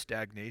 from your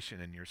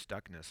stagnation and your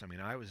stuckness. I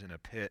mean, I was in a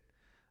pit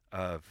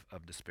of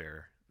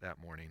despair that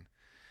morning,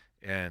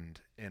 and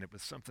it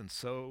was something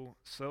so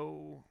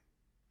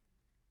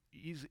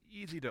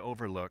easy to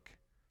overlook,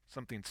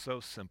 something so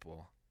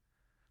simple.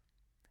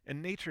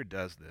 And nature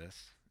does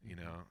this, Hmm.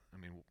 I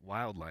mean,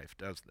 wildlife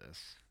does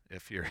this.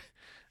 If your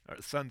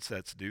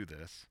sunsets do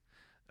this,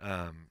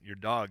 your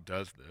dog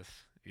does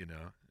this.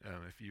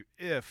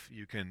 If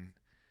you can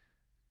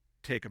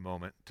take a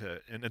moment to,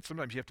 and then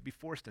sometimes you have to be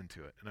forced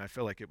into it. And I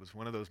feel like it was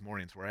one of those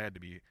mornings where I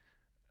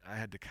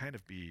had to kind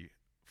of be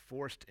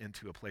forced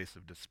into a place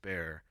of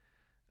despair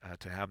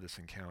to have this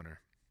encounter.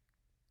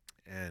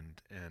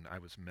 And I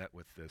was met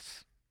with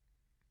this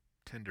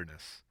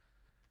tenderness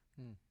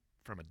Hmm.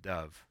 from a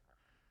dove.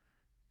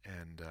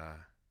 And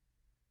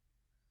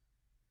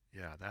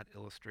yeah, that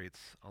illustrates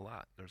a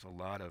lot. There's a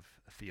lot of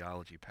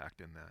theology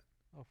packed in that.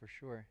 Oh, for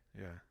sure.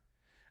 Yeah.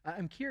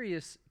 I'm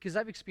curious because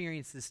I've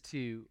experienced this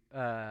too.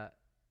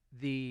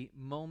 The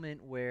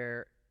moment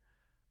where,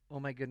 oh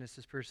my goodness,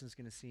 this person's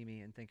going to see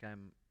me and think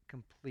I'm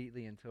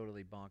completely and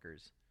totally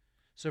bonkers.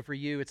 So for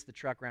you, it's the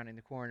truck rounding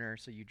the corner,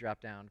 so you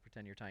drop down,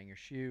 pretend you're tying your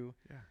shoe.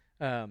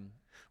 Yeah. Um,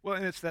 Well,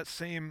 and it's that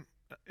same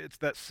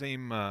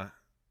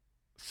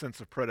sense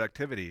of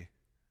productivity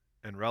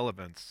and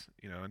relevance,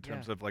 in yeah,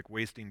 terms of like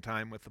wasting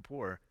time with the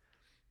poor.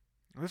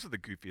 This is the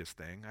goofiest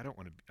thing. I don't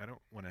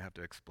want to have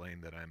to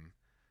explain that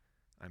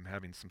I'm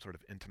having some sort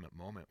of intimate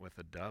moment with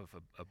a dove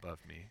above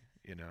me,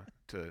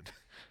 to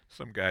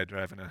some guy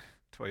driving a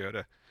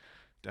Toyota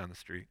down the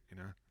street.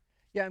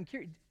 yeah. I'm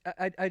curious.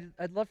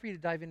 I'd love for you to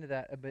dive into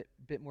that a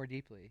bit more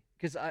deeply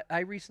because I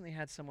recently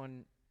had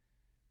someone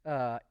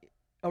uh,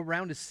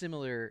 around a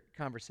similar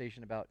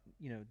conversation about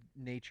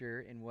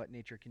nature and what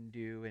nature can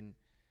do, and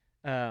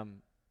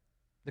um,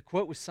 the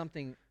quote was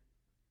something.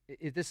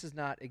 If this is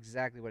not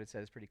exactly what it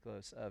said, it's pretty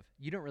close. Of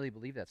you don't really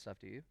believe that stuff,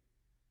 do you?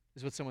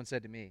 Is what someone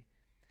said to me,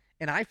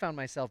 and I found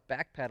myself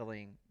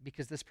backpedaling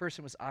because this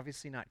person was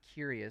obviously not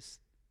curious.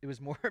 It was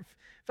more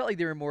felt like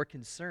they were more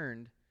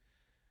concerned.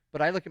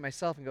 But I look at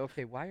myself and go,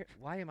 okay, why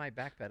am I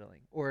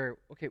backpedaling? Or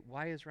okay,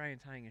 why is Ryan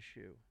tying a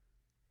shoe?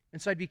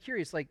 And so I'd be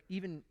curious, like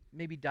even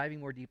maybe diving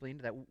more deeply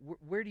into that.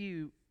 Where do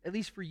you, at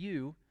least for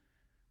you,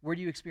 where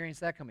do you experience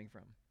that coming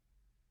from?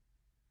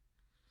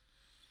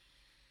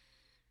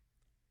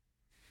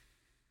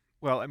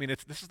 Well, I mean,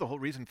 this is the whole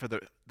reason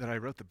that I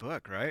wrote the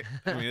book, right?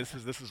 I mean,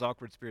 this is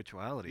awkward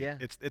spirituality. Yeah,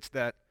 It's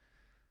that,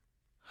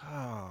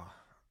 oh,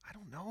 I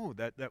don't know,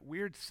 that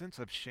weird sense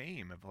of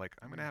shame of like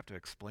I'm gonna mm, have to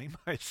explain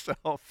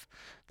myself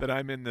that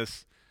I'm in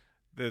this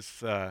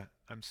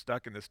I'm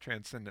stuck in this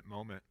transcendent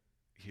moment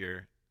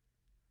here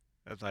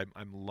as I'm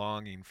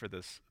longing for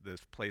this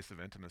place of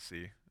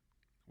intimacy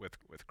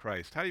with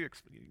Christ. How do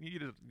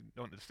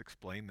don't just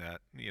explain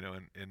that,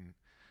 in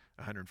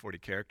 140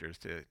 characters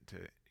to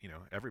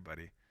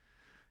everybody.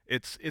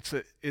 It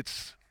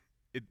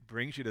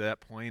brings you to that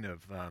point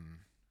of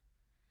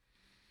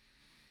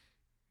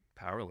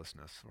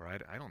powerlessness where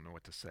I don't know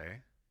what to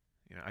say.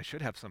 I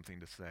should have something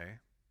to say,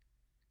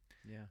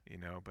 yeah,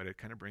 but it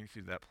kind of brings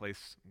you to that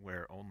place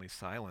where only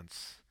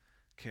silence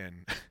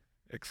can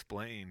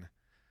explain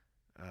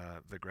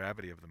the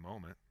gravity of the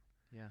moment.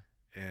 yeah,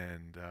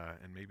 And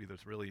maybe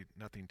there's really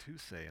nothing to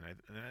say, and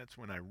that's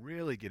when I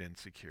really get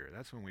insecure.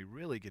 That's when we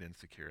really get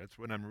insecure. That's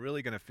when I'm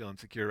really going to feel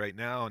insecure right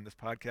now in this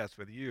podcast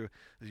with you,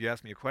 as you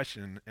ask me a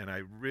question and I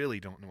really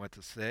don't know what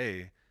to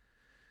say,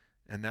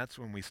 and that's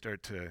when we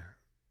start to,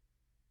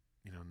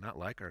 not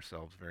like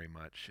ourselves very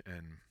much,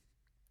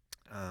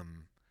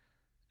 um,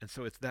 and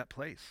so it's that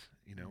place,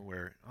 mm,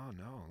 where oh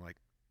no, like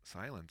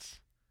silence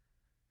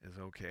is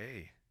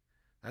okay.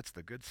 That's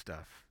the good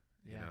stuff.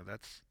 yeah.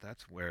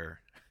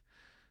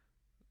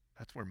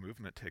 That's where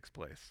movement takes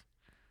place.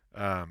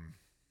 Um,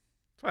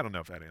 so I don't know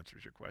if that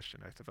answers your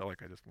question. I felt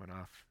like I just went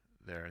off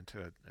there into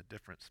a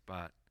different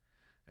spot,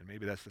 and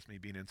maybe that's just me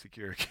being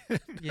insecure again.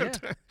 Yeah.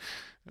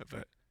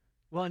 But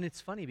Well, and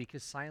it's funny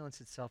because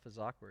silence itself is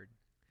awkward.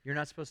 You're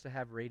not supposed to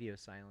have radio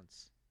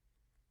silence.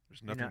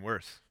 there's You're nothing not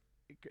worse.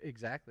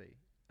 exactly.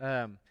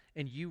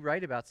 And you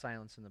write about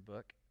silence in the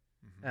book,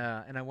 Hmm.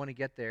 and I want to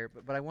get there,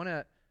 but I want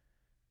to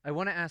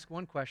ask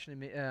one question.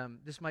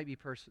 This might be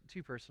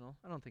too personal.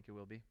 I don't think it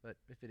will be, but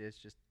if it is,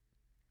 just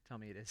tell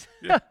me it is.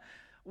 Yeah.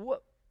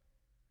 What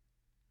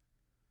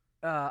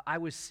I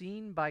was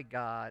seen by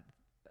God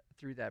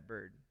through that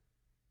bird.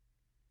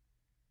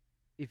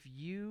 If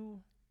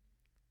you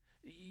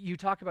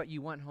talk about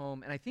you went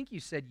home, and I think you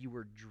said you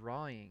were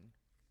drawing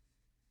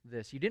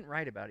this. You didn't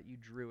write about it. You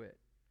drew it.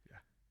 Yeah.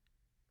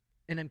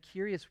 And I'm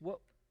curious,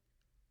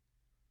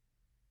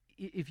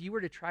 if you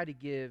were to try to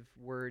give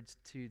words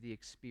to the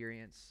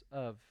experience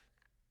of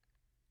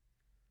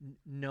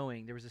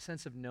knowing, there was a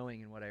sense of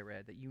knowing in what I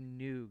read that you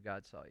knew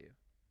God saw you.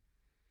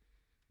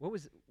 What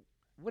was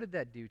what did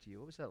that do to you?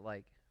 What was that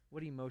like?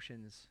 What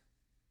emotions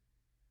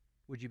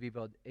would you be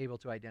able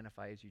to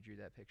identify as you drew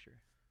that picture?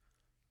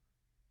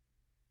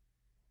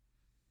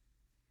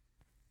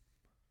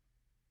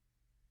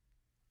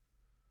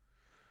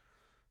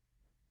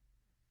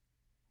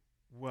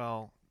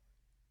 Well,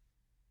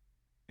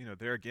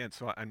 there again.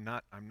 So I'm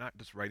not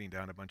just writing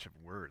down a bunch of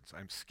words.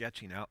 I'm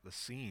sketching out the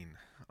scene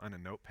on a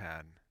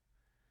notepad,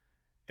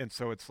 and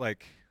so it's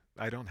like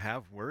I don't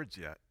have words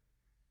yet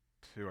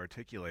to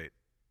articulate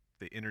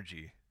the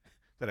energy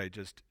that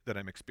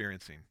I'm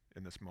experiencing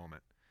in this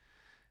moment.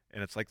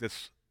 And it's like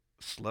this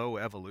slow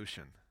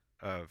evolution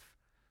of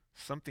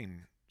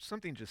something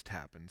just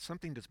happened.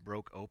 Something just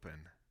broke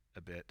open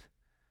a bit.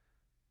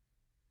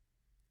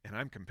 and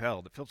I'm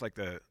compelled. It feels like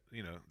the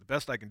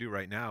best I can do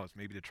right now is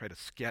maybe to try to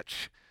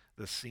sketch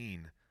the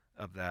scene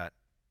of that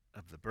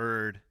of the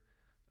bird,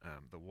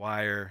 the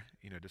wire,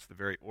 just the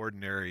very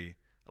ordinary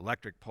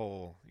electric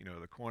pole,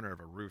 the corner of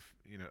a roof,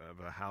 of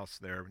a house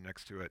there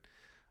next to it.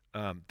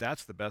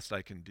 That's the best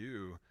I can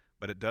do,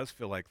 but it does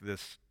feel like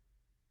this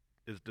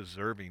is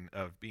deserving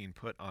of being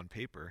put on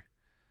paper,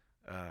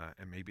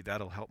 and maybe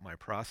that'll help my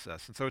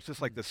process. And so it's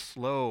just like this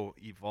slow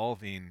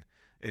evolving,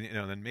 and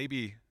then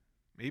maybe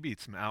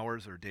some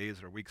hours or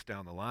days or weeks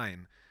down the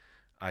line,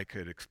 I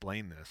could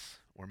explain this,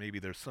 or maybe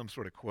there's some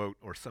sort of quote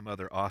or some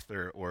other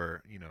author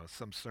or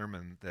some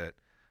sermon that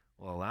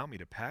will allow me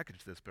to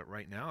package this. But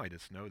right now, I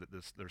just know that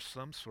there's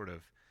some sort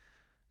of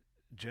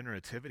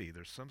generativity,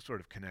 there's some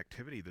sort of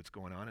connectivity that's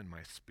going on in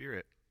my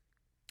spirit,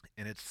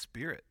 and it's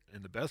spirit.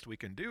 And the best we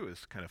can do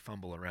is kind of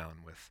fumble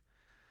around with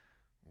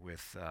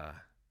uh,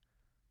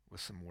 with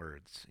some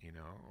words,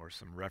 or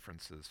some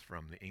references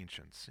from the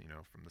ancients,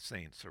 from the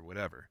saints or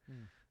whatever.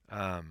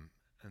 Mm.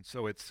 And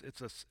so it's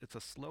a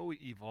slow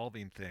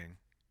evolving thing,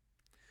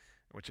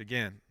 which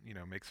again,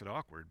 makes it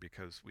awkward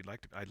because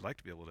I'd like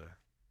to be able to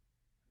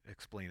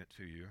explain it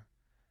to you,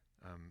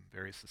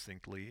 very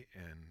succinctly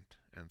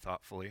and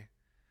thoughtfully.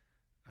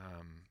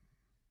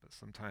 But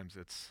sometimes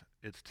it's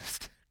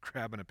just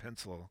grabbing a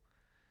pencil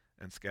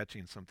and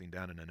sketching something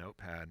down in a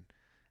notepad,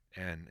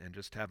 and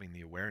just having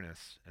the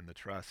awareness and the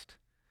trust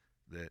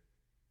that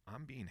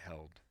I'm being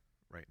held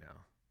right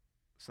now.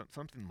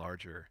 Something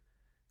larger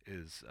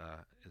is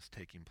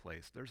taking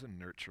place. There's a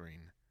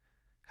nurturing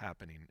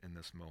happening in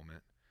this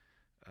moment,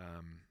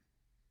 um,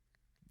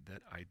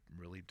 that I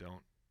really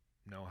don't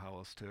know how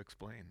else to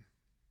explain.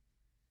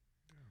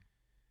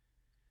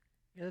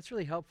 Yeah, that's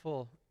really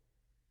helpful.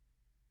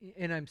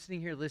 And I'm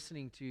sitting here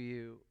listening to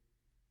you,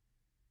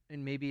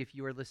 and maybe if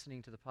you are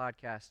listening to the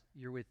podcast,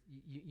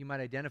 you might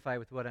identify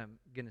with what I'm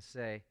going to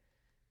say.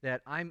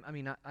 That I'm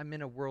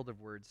in a world of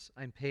words.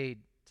 I'm paid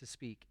to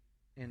speak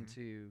and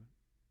Mm-hmm. to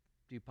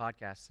do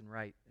podcasts and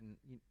write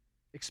and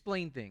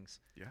explain things.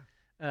 Yeah.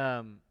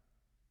 Um,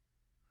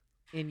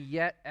 and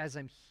yet, as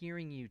I'm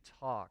hearing you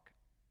talk,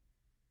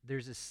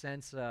 there's a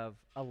sense of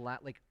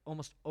like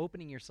almost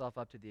opening yourself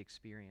up to the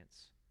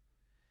experience.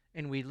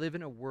 And we live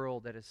in a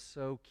world that is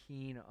so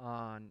keen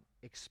on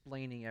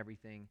explaining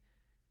everything,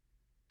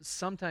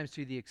 sometimes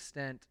to the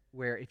extent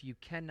where if you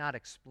cannot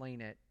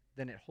explain it,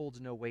 then it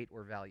holds no weight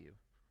or value.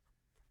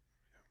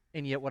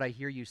 And yet what I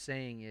hear you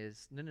saying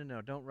is, no, no,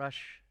 no, don't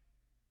rush.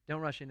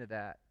 Don't rush into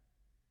that.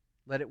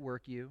 Let it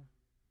work you.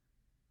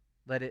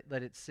 Let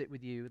it sit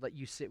with you. Let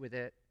you sit with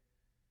it.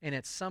 And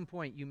at some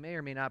point you may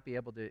or may not be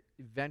able to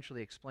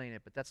eventually explain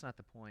it, but that's not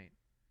the point.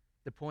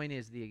 The point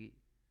is the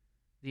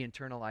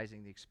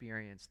internalizing the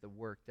experience, the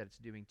work that it's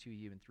doing to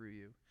you and through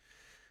you.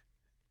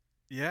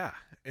 Yeah,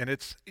 and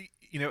it's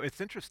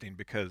interesting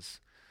because,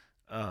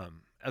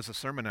 as a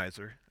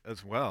sermonizer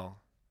as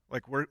well,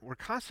 like we're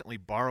constantly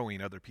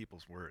borrowing other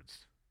people's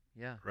words,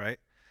 Yeah. right?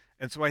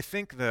 And so I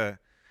think that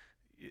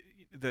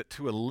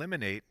to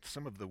eliminate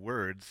some of the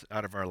words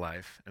out of our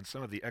life and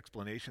some of the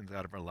explanations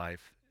out of our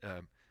life,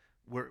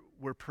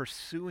 we're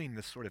pursuing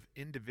this sort of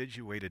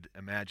individuated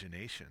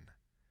imagination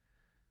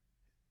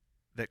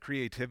that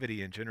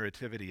creativity and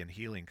generativity and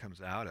healing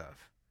comes out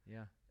of.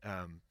 Yeah.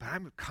 But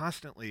I'm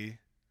constantly,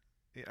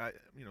 I,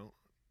 you know,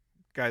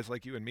 guys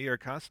like you and me are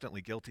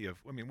constantly guilty of.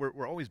 I mean,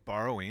 we're always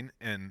borrowing,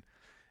 and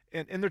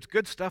there's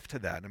good stuff to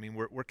that. I mean,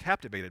 we're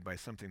captivated by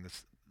something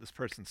this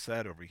person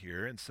said over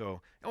here, and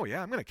so, oh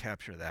yeah, I'm going to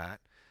capture that,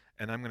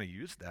 and I'm going to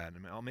use that,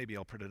 and maybe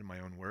I'll put it in my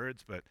own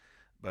words, but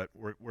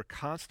we're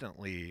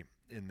constantly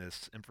in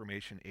this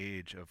information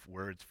age of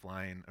words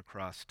flying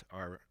across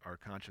our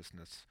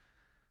consciousness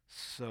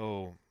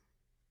so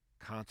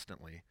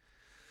constantly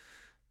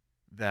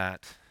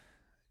that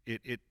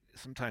it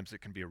sometimes it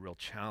can be a real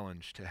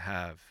challenge to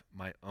have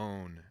my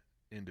own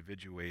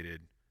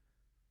individuated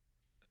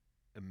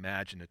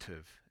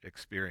imaginative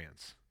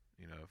experience,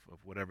 of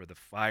whatever the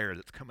fire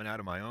that's coming out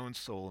of my own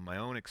soul and my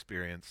own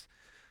experience.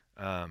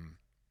 um,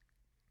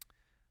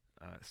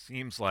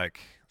 Seems like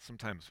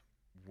sometimes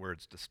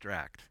words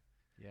distract,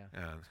 Yeah.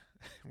 and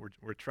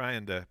we're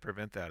trying to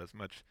prevent that as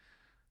much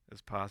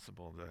as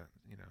possible.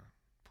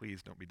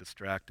 Please don't be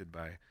distracted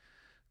by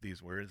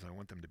these words. I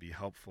want them to be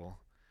helpful.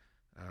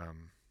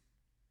 Um,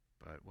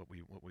 but what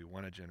we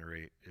want to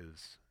generate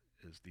is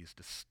these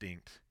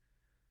distinct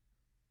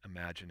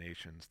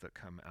imaginations that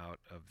come out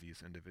of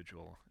these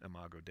individual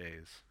imago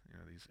Deis,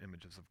 these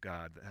images of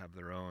God that have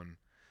their own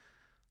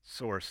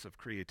source of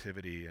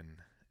creativity and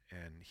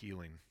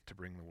healing to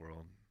bring the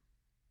world.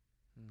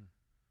 Hmm.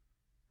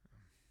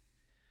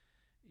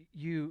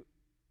 You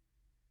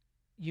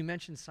you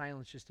mentioned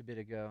silence just a bit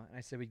ago, and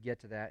I said we'd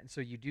get to that. And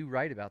so you do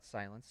write about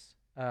silence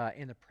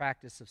and the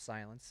practice of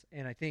silence.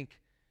 And I think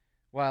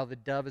while the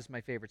dove is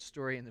my favorite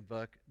story in the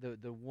book,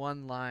 the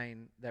one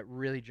line that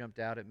really jumped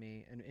out at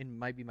me, and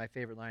might be my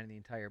favorite line in the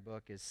entire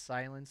book, is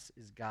silence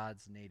is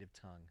God's native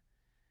tongue.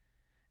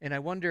 And I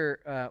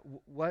wonder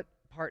what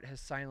part has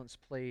silence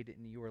played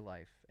in your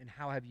life, and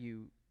how have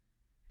you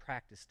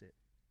practiced it?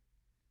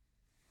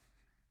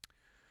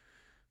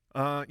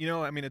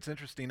 I mean, it's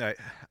interesting.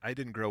 I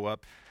didn't grow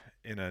up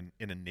in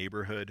a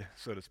neighborhood,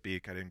 so to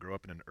speak. I didn't grow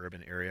up in an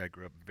urban area. I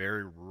grew up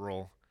very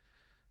rural.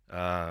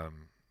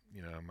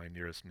 My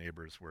nearest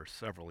neighbors were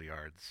several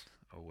yards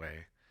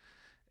away,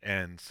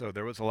 and so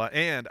there was a lot.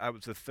 And I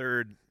was the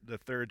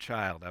third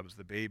child. I was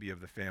the baby of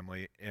the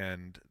family,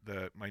 and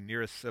the my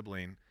nearest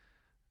sibling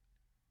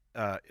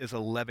is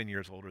 11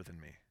 years older than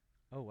me,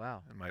 Oh,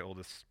 wow. and my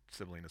oldest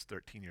sibling is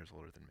 13 years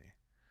older than me.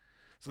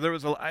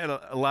 So I had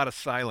a lot of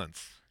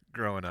silence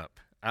growing up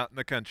out in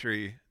the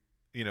country,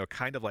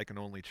 kind of like an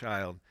only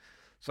child.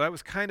 So I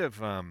was kind of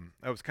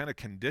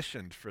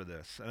conditioned for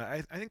this, and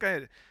I think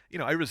I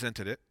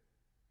resented it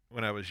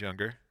when I was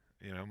younger.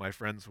 My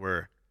friends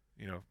were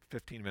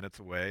 15 minutes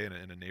away in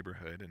a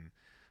neighborhood,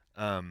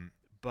 and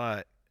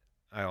but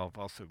I've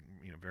also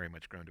very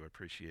much grown to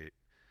appreciate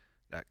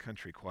that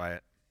country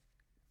quiet,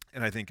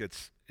 and I think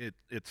it's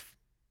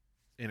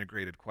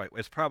integrated quite.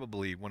 It's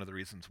probably one of the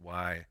reasons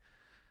why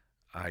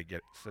I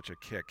get such a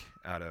kick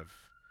out of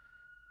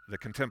the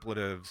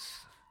contemplatives,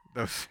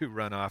 those who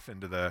run off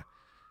into the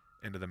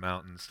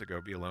mountains to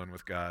go be alone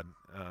with God,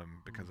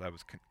 Mm. because I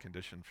was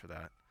conditioned for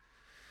that.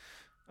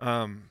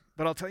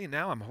 But I'll tell you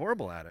now, I'm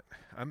horrible at it.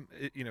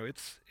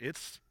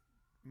 It's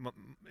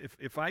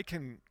if I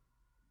can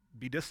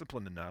be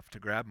disciplined enough to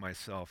grab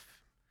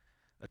myself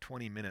a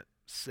 20-minute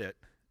sit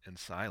in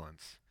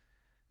silence,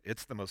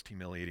 it's the most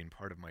humiliating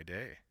part of my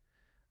day,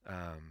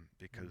 Mm.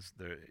 because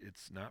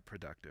it's not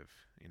productive.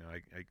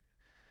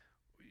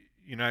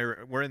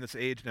 We're in this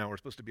age now. We're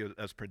supposed to be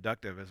as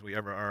productive as we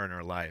ever are in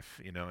our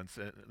life, and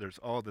so there's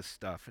all this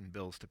stuff and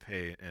bills to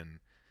pay and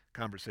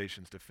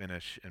conversations to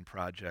finish and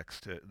projects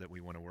that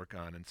we want to work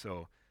on. And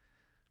so,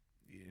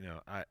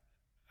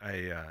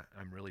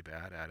 I'm really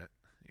bad at it.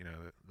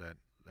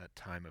 That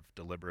time of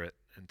deliberate,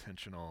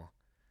 intentional,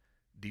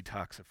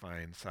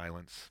 detoxifying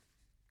silence,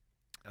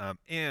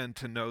 and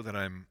to know that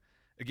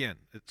again,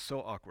 it's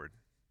so awkward,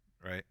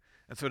 right?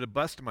 And so to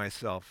bust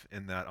myself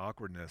in that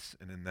awkwardness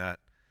and in that,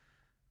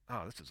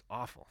 oh, this is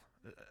awful.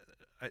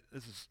 Uh,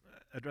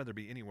 I'd rather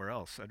be anywhere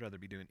else. I'd rather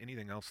be doing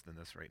anything else than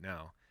this right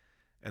now.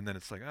 And then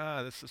it's like,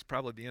 this is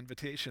probably the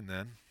invitation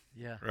then,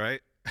 Yeah.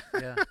 right?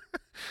 Yeah.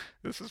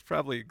 This is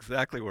probably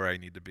exactly where I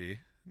need to be.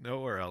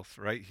 Nowhere else,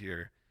 right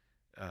here,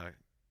 uh,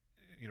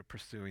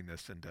 pursuing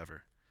this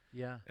endeavor.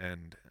 Yeah.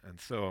 And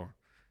so,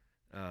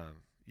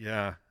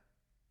 yeah,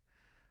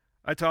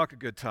 I talk a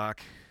good talk,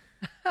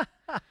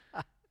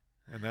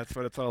 and that's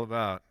what it's all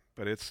about.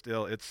 But it's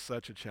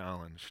such a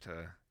challenge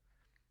to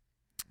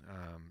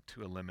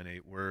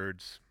eliminate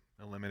words,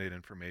 eliminate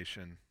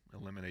information,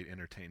 eliminate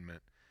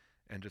entertainment,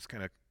 and just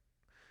kind of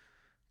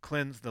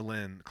clean the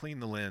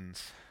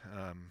lens,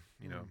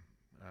 Mm.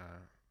 uh,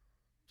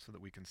 so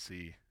that we can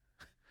see,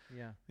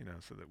 Yeah.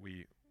 so that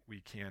we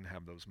can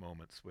have those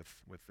moments with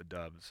the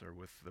doves or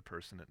with the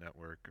person at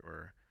network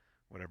or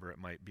whatever it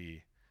might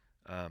be,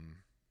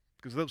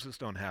 because those just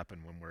don't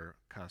happen when we're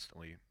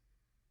constantly,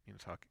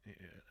 talking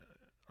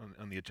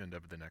on the agenda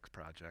of the next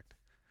project.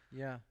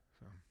 Yeah.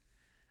 So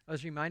I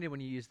was reminded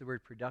when you used the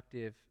word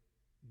productive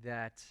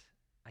that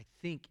I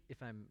think,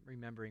 if I'm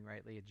remembering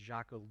rightly, it's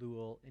Jacques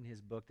Ellul in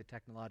his book, The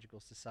Technological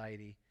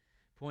Society,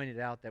 pointed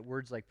out that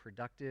words like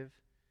productive,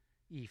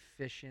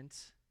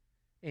 efficient,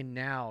 and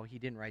now he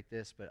didn't write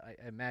this, but I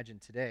imagine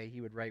today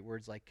he would write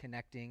words like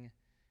connecting,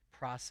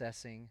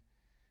 processing.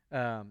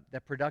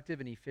 That productive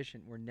and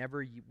efficient were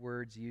never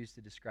words used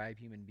to describe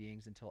human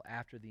beings until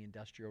after the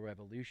Industrial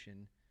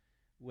Revolution,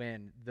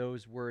 when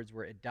those words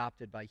were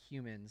adopted by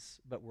humans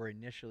but were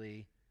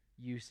initially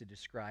used to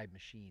describe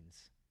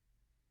machines.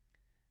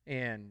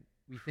 And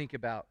we think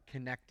about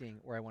connecting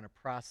or I want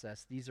to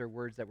process. These are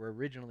words that were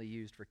originally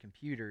used for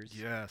computers,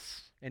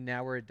 yes, and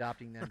now we're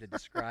adopting them to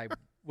describe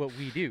what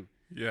we do.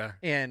 yeah,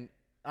 And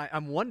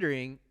I'm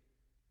wondering,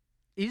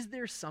 is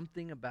there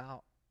something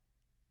about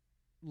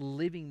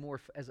living more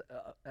as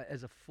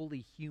a fully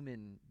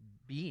human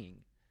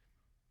being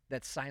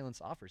that silence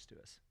offers to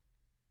us?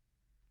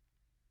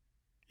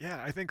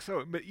 yeah, I think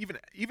so. But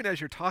even as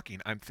you're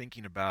talking, I'm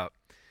thinking about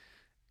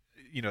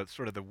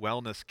sort of the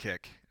wellness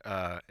kick,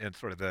 and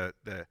sort of the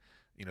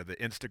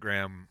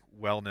Instagram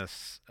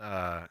wellness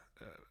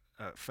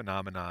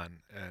phenomenon,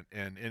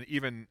 and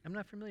even, I'm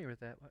not familiar with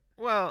that. What?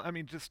 well, I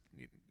mean, just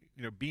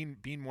being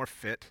more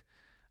fit,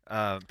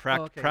 Oh, okay,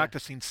 yeah.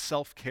 practicing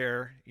self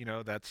care.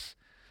 That's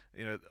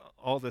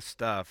all this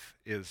stuff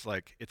is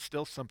like it's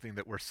still something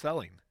that we're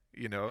selling.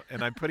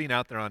 And I'm putting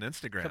out there on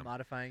Instagram.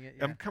 Commodifying it,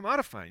 I'm yeah.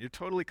 commodifying. You're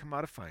totally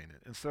commodifying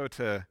it, and so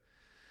to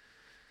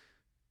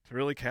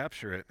really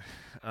capture it,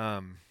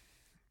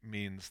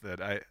 means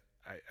that I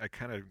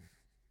kind of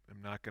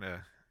am not going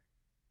to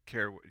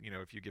care,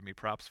 if you give me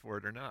props for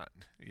it or not,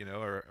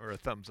 or a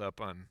thumbs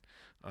up on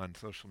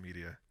social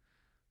media.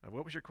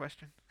 What was your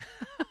question?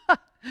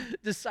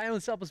 Does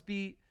silence help us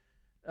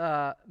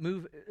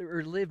move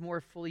or live more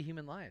fully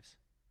human lives?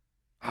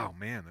 Oh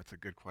man, that's a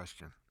good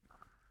question.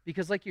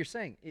 Because, like you're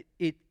saying,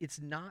 it's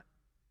not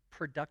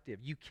productive.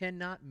 You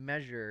cannot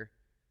measure.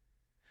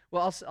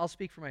 Well, I'll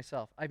speak for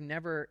myself. I've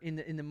never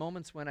in the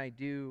moments when I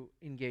do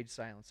engage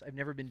silence, I've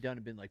never been done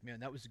and been like, man,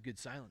 that was a good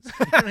silence.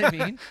 You know what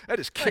I mean? I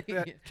just Like,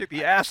 kicked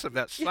the ass of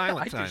that yeah,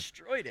 silent I time.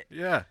 destroyed it.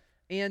 Yeah.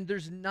 And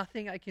there's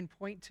nothing I can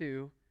point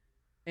to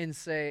and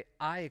say,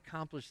 I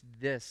accomplished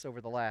this over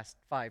the last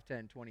 5,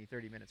 10, 20,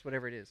 30 minutes,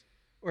 whatever it is.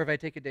 Or if I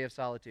take a day of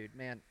solitude,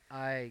 man,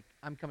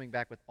 I'm coming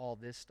back with all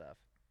this stuff.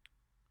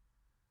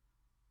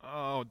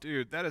 Oh,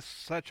 dude, that is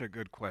such a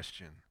good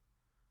question.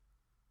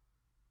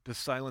 Does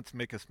silence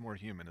make us more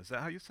human? Is that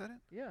how you said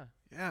it? Yeah.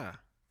 Yeah.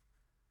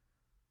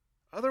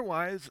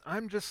 Otherwise,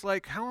 I'm just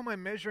like, how am I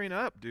measuring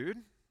up, dude?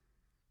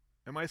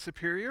 Am I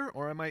superior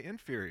or am I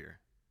inferior?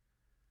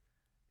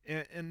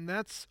 And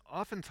that's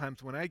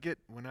oftentimes when I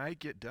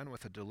get done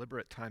with a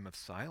deliberate time of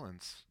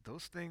silence,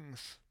 those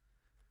things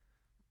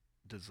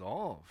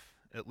dissolve,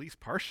 at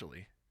least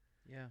partially.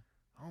 Yeah.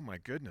 Oh my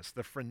goodness,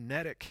 the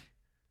frenetic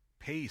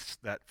pace,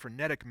 that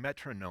frenetic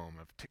metronome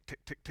of tick, tick,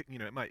 tick, tick,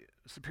 am I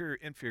superior,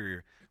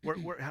 inferior?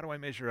 How do I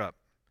measure up?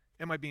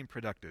 Am I being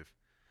productive?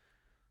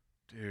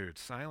 Dude,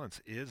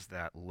 silence is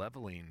that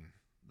leveling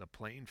the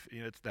playing,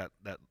 it's that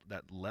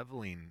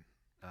leveling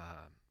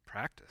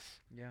practice.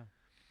 Yeah.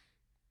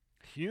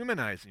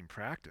 Humanizing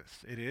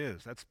practice. It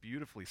is. That's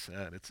beautifully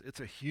said. It's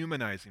a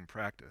humanizing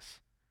practice.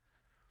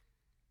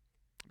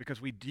 Because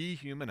we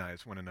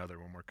dehumanize one another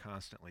when we're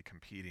constantly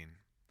competing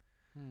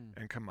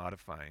and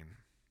commodifying.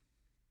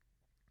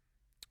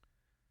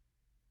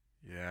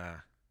 Yeah.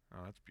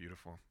 Oh, that's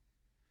beautiful.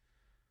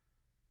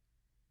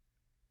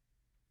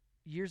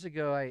 Years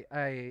ago,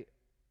 I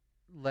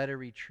led a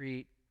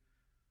retreat,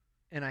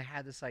 and I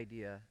had this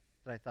idea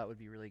that I thought would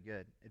be really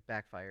good. It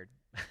backfired.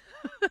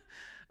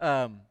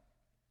 um,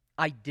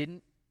 I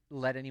didn't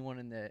let anyone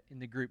in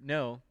the group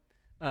know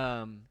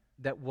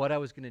that what I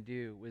was going to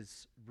do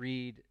was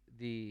read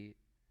the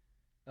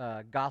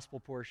gospel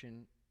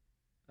portion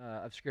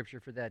of Scripture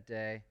for that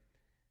day,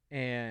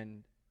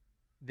 and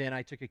then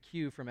I took a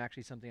cue from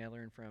actually something I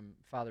learned from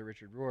Father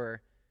Richard Rohr,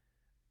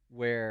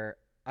 where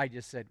I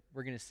just said,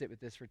 we're going to sit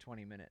with this for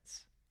 20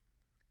 minutes.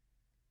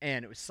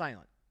 And it was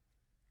silent.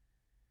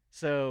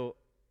 So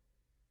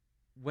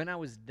when I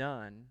was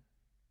done,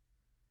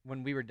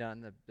 when we were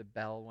done, the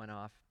bell went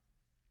off,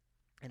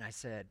 and I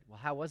said, well,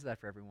 how was that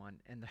for everyone?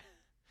 And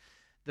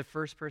the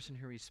first person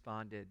who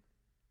responded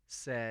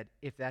said,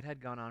 if that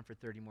had gone on for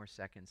 30 more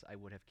seconds, I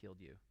would have killed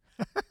you.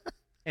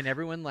 And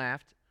everyone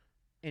laughed,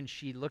 and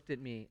she looked at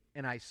me,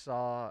 and I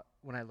saw,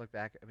 when I looked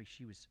back, I mean,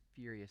 she was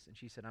furious, and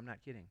she said, I'm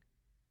not kidding.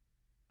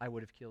 I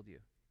would have killed you.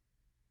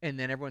 And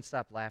then everyone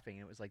stopped laughing,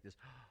 and it was like this,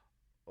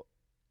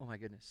 oh my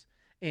goodness.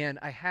 And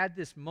I had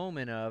this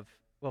moment of,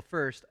 well,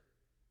 first,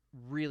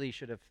 really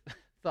should have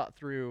thought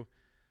through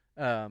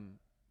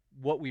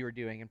what we were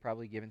doing and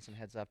probably given some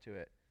heads up to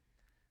it.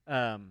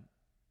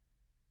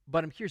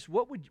 But I'm curious,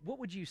 what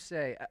would you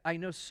say? I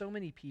know so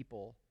many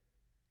people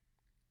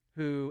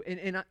who,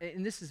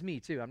 and this is me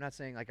too, I'm not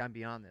saying like I'm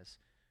beyond this.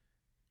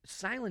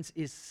 Silence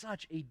is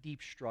such a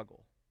deep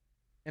struggle.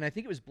 And I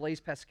think it was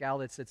Blaise Pascal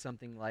that said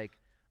something like,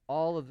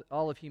 all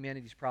of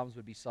humanity's problems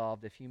would be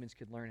solved if humans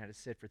could learn how to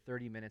sit for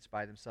 30 minutes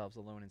by themselves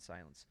alone in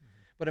silence.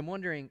 But I'm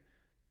wondering,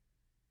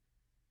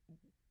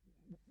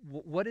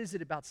 what is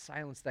it about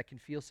silence that can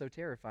feel so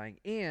terrifying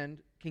and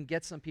can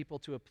get some people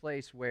to a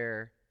place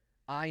where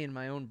I, in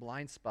my own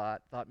blind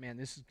spot, thought, man,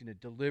 this is going to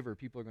deliver,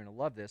 people are going to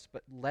love this,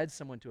 but led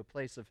someone to a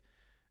place of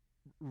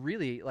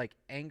really like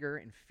anger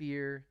and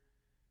fear.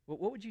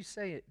 What would you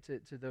say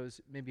to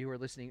those maybe who are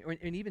listening,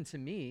 and even to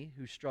me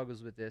who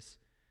struggles with this,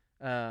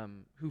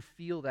 who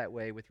feel that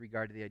way with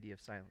regard to the idea of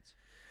silence?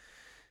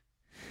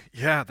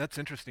 Yeah, that's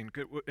interesting.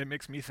 It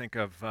makes me think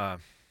of a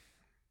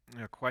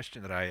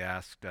question that I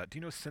asked. Do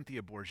you know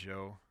Cynthia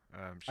Bourgeault?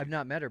 I've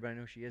not met her, but I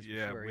know she is.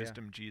 Yeah, for sure,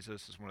 Wisdom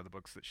Jesus is one of the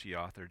books that she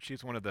authored.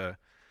 She's one of the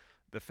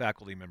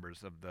faculty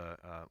members of the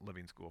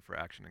Living School for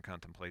Action and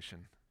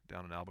Contemplation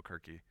down in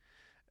Albuquerque.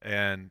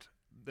 And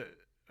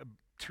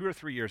 2 or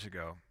 3 years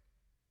ago,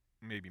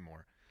 maybe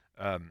more,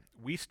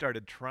 we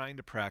started trying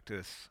to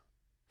practice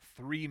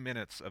 3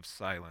 minutes of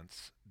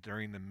silence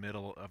during the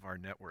middle of our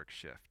network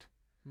shift.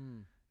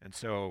 And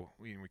so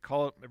we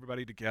call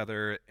everybody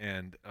together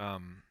and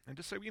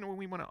just say,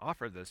 we want to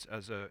offer this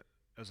as a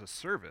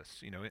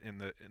service, in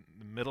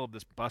the middle of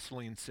this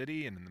bustling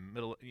city, and in the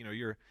middle,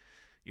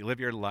 you live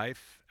your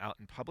life out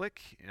in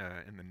public,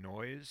 in the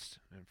noise,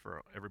 and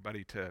for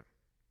everybody to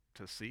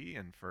see,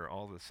 and for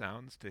all the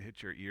sounds to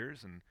hit your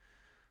ears. And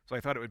so I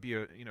thought it would be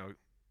a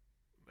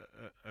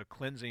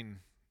cleansing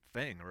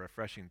thing, a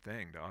refreshing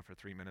thing to offer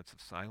 3 minutes of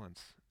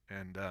silence.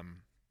 And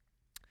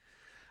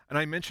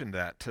I mentioned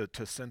that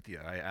to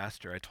Cynthia. I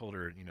asked her, I told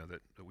her,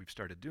 that we've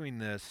started doing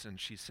this, and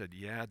she said,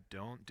 yeah,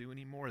 don't do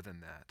any more than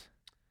that.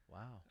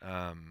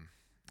 Wow.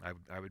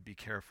 I would be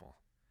careful.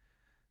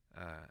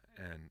 I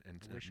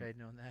wish I had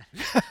known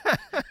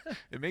that.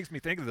 It makes me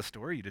think of the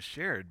story you just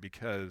shared,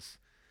 because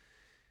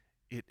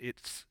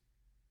it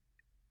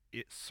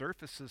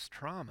surfaces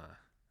trauma.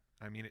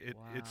 I mean,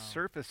 it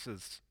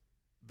surfaces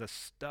the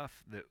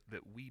stuff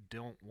that we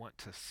don't want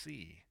to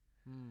see.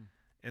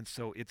 And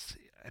so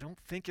I don't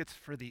think it's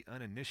for the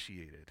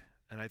uninitiated.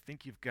 And I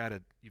think you've got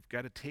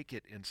to take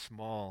it in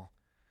small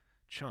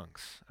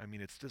chunks. I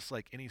mean, it's just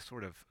like any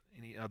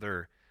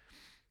other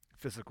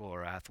physical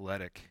or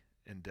athletic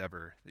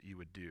endeavor that you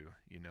would do.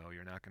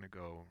 You're not going to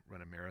go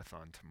run a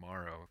marathon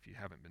tomorrow if you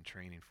haven't been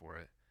training for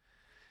it.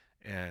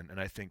 And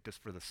I think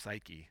just for the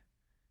psyche,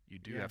 you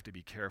do Yeah. have to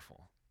be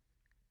careful.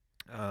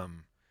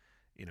 Um,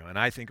 and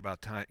I think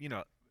about time.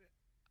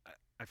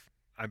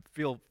 I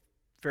feel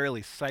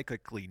fairly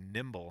psychically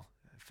nimble,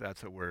 if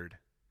that's a word.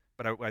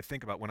 But I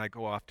think about when I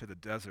go off to the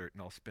desert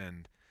and I'll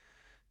spend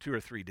 2 or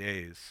 3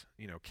 days,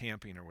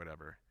 camping or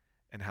whatever,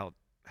 and how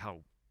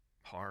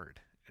hard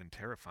and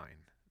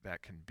terrifying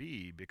that can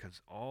be,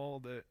 because all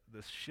the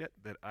shit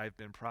that I've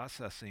been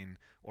processing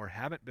or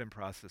haven't been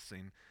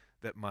processing,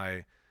 that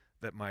my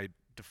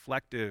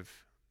deflective,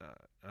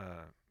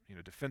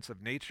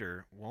 defensive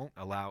nature won't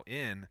allow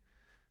in,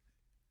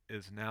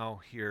 is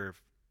now here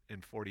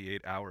in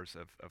 48 hours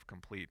of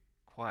complete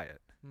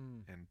quiet. Hmm.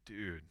 And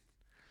dude,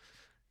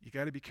 you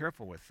got to be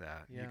careful with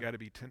that. You Yeah. got to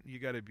be you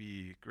got to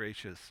be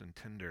gracious and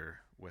tender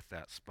with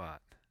that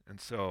spot. And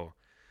so,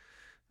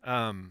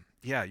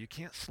 yeah, you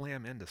can't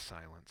slam into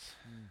silence.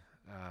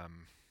 Hmm.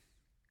 Um,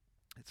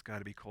 it's got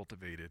to be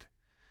cultivated,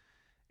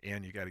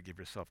 and you got to give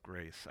yourself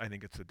grace. I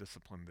think it's a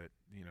discipline that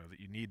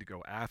you need to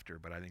go after,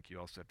 but I think you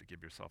also have to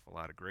give yourself a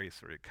lot of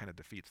grace, or it kind of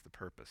defeats the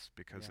purpose,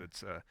 because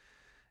Yeah.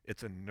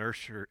 it's a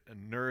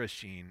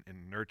nourishing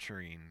and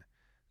nurturing.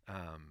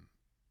 Um,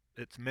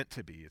 it's meant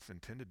to be. It's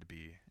intended to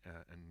be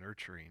a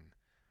nurturing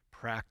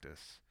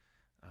practice,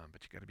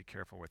 but you got to be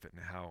careful with it,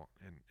 and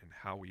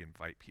how we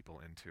invite people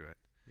into it.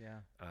 Yeah.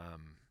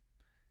 Um,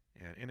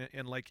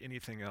 and like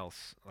anything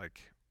else,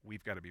 like,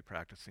 we've got to be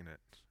practicing it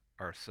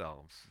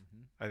ourselves.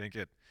 Hmm. I think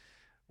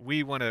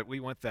we want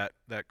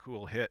that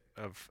cool hit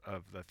of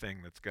the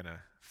thing that's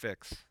gonna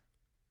fix.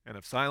 And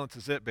if silence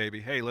is it,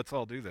 baby, hey, let's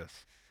all do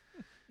this.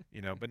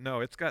 But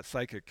no, it's got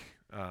psychic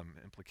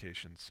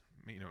implications,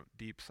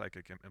 deep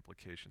psychic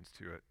implications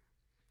to it,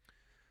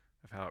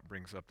 of how it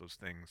brings up those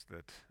things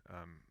that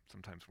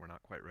sometimes we're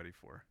not quite ready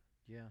for.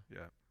 Yeah.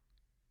 Yeah.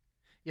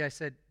 Yeah, I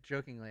said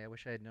jokingly, I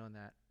wish I had known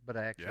that, but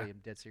I Yeah. actually am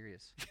dead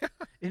serious.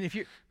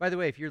 And by the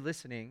way, if you're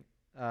listening,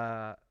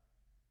 and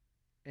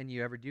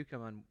you ever do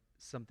come on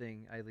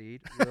something I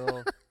lead,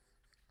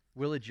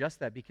 we'll adjust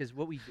that, because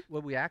what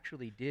we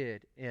actually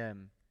did,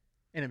 and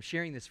I'm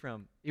sharing this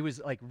from, it was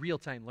like real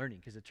time learning,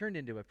 because it turned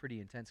into a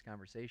pretty intense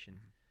conversation.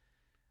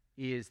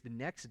 Is the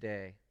next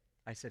day,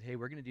 I said, hey,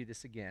 we're going to do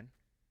this again,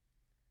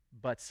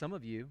 but some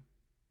of you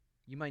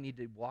might need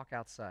to walk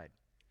outside.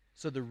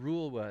 So the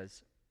rule,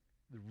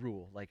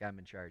 like I'm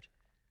in charge.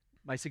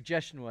 My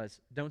suggestion was,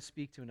 don't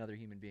speak to another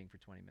human being for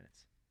 20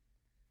 minutes.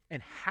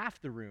 And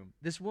half the room,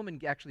 this woman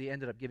actually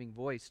ended up giving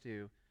voice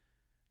to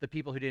the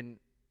people who didn't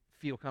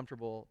feel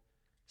comfortable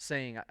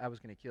saying, I was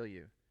going to kill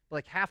you. But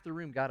like half the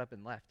room got up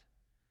and left.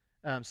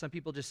 Some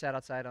people just sat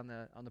outside on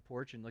the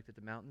porch and looked at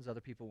the mountains.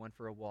 Other people went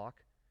for a walk.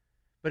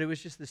 But it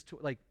was just this,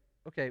 like,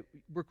 okay,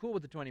 we're cool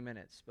with the 20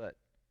 minutes, but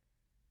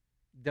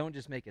don't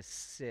just make us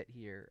sit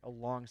here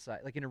alongside,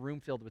 like in a room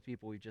filled with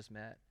people we've just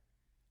met.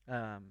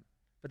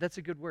 But that's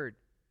a good word.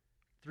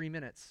 3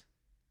 minutes.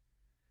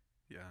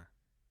 Yeah.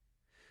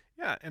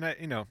 Yeah, and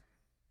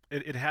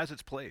it has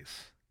its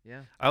place.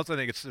 Yeah. I also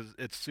think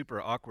it's super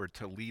awkward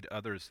to lead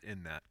others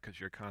in that, because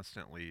you're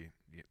constantly,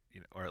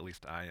 or at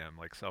least I am,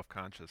 like,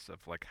 self-conscious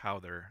of, like, how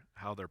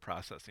they're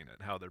processing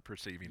it, how they're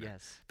perceiving it,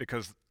 Yes.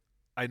 because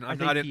Are I'm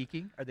they not in.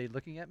 peeking? Are they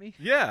looking at me?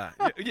 Yeah,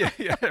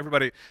 yeah.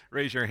 Everybody,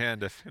 raise your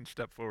hand and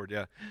step forward.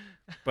 Yeah,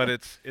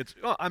 but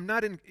well, I'm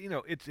not in.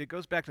 It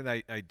goes back to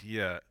the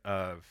idea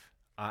of,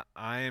 I,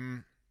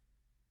 I'm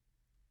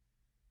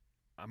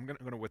I'm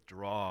gonna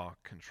withdraw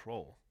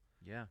control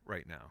Yeah.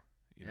 right now.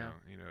 Yeah.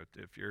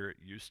 If you're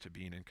used to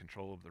being in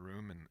control of the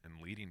room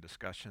and leading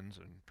discussions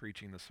and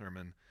preaching the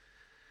sermon,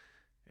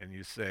 and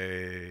you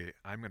say,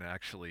 I'm going to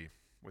actually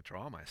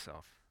withdraw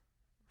myself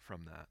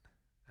from that,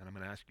 and I'm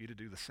going to ask you to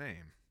do the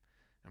same.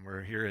 And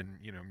we're here, and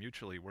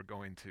mutually, we're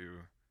going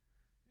to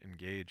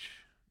engage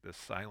this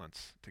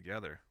silence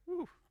together.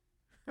 Woo.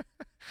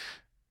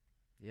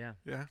 Yeah.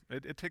 Yeah,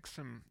 it takes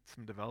some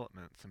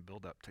development, some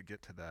build up to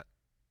get to that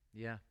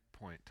Yeah.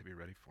 point, to be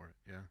ready for it.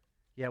 Yeah.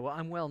 Yeah, well,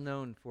 I'm well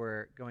known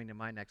for going to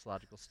my next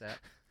logical step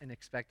and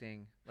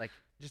expecting, like,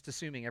 just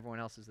assuming everyone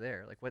else is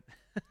there. Like, what?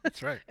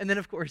 That's right. And then,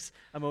 of course,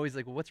 I'm always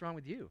like, well, what's wrong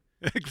with you?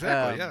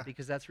 Exactly. Yeah.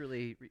 Because that's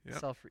really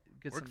Yep.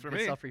 good, Works for good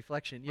me.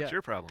 self-reflection. What's Yeah.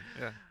 your problem?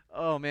 Yeah.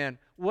 Oh man,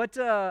 what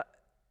do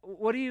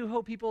you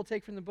hope people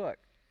take from the book?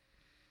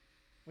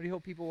 What do you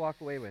hope people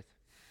walk away with?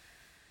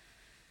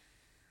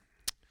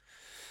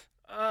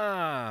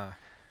 Uh,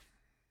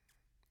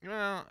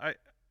 well,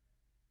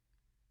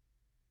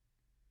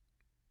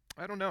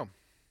 I don't know.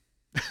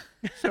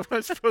 So what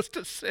I'm supposed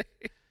to say?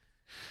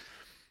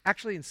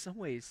 Actually, in some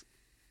ways,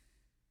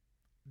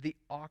 the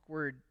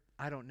awkward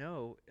I don't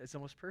know is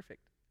almost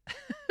perfect.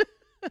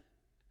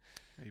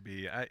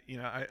 Maybe I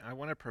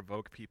want to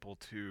provoke people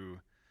to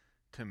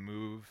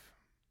move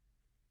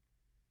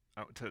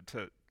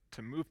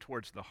to move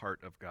towards the heart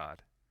of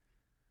God.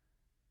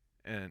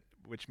 and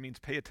which means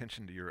pay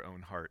attention to your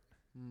own heart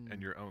and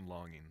Mm. your own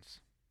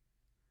longings.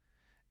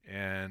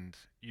 And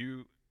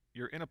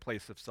you're in a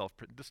place of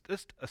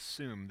just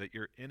assume that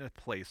you're in a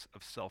place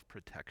of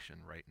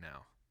self-protection right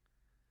now.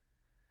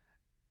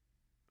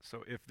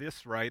 So if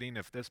this writing,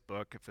 if this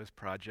book, if this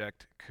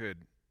project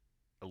could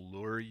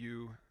allure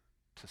you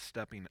to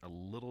stepping a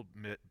little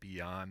bit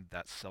beyond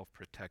that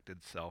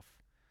self-protected self,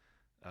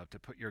 to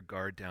put your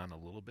guard down a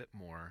little bit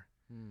more,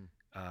 Mm.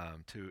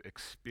 to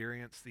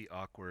experience the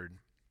awkward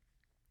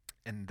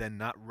and then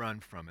not run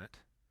from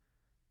it,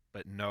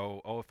 but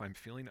know, oh, if I'm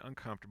feeling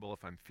uncomfortable,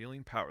 if I'm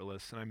feeling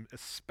powerless, and I'm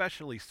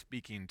especially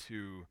speaking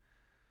to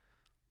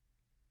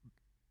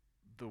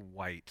the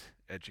white,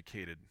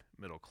 educated,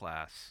 middle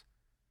class,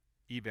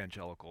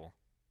 evangelical,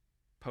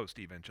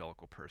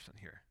 post-evangelical person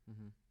here.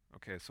 Mm-hmm.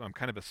 Okay, so I'm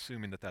kind of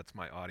assuming that that's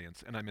my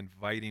audience, and I'm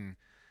inviting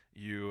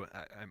you,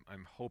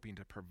 I'm hoping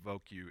to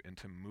provoke you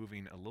into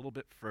moving a little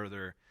bit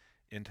further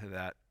into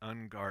that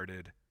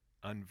unguarded,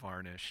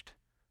 unvarnished,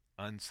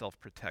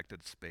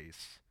 unself-protected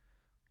space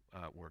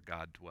where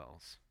God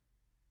dwells.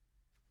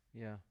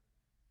 Yeah.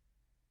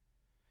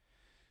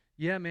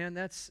 Yeah, man,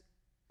 that's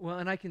well,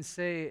 and I can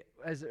say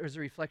as a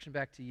reflection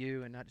back to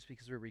you, and not just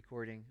because we're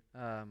recording,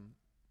 and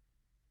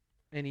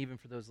even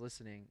for those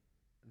listening,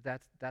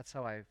 that's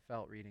how I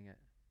felt reading it.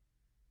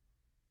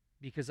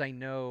 Because I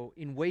know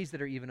in ways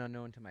that are even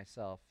unknown to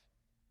myself,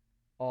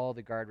 all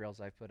the guardrails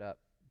I've put up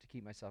to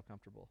keep myself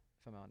comfortable,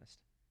 if I'm honest.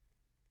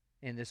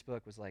 And this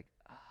book was like,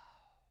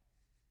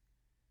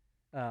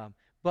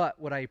 but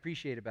what I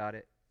appreciate about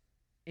it,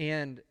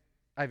 and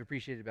I've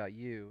appreciated about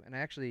you, and I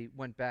actually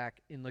went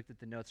back and looked at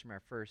the notes from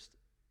our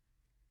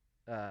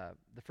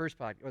the first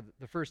pod, or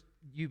the first,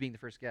 you being the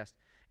first guest,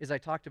 is I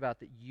talked about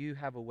that you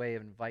have a way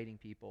of inviting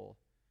people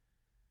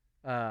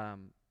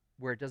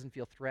where it doesn't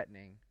feel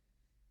threatening,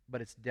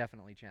 but it's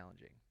definitely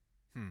challenging.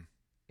 Hmm.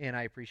 And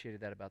I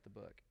appreciated that about the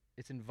book.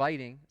 It's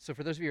inviting. So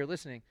for those of you who are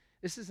listening,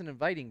 this is an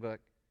inviting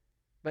book,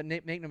 but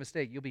make no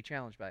mistake, you'll be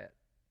challenged by it.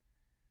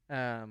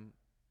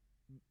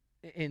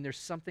 And there's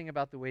something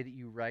about the way that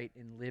you write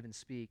and live and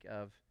speak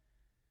of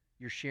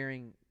you're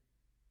sharing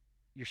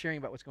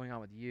about what's going on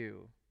with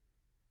you,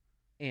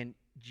 and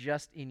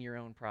just in your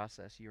own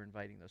process, you're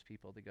inviting those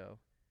people to go,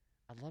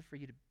 I'd love for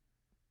you to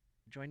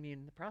join me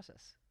in the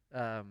process.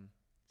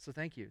 So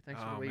thank you.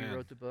 Thanks for the way you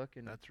wrote the book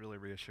and that's really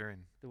reassuring.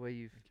 the way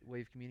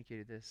you've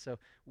communicated this. So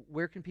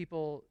where can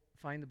people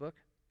find the book?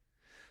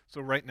 So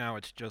right now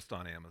it's just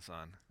on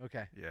Amazon.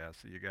 Okay. Yeah,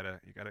 so you gotta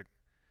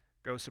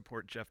go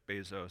support Jeff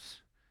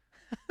Bezos.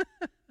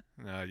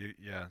 No,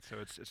 so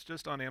it's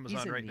just on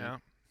Amazon right now.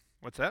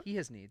 What's that? He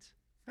has needs.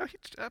 Oh,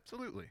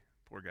 absolutely.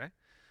 Poor guy.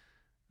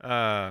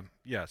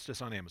 Yeah, it's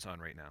just on Amazon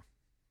right now.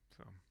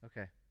 So.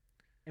 Okay.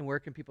 And where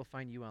can people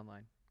find you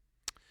online?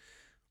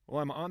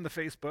 Well, I'm on the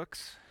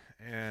Facebooks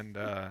and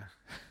the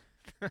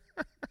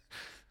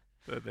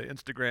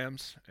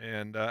Instagrams,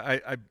 and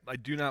I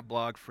do not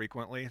blog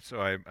frequently,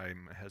 so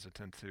I'm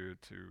hesitant to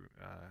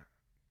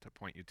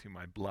point you to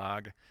my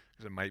blog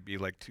because it might be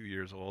like 2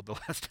 years old the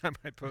last time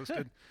I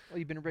posted. Well,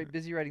 you've been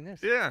busy writing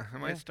this. Yeah, I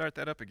might start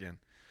that up again.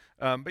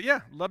 But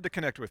yeah, love to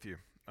connect with you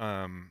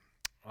on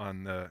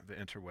the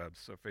interwebs,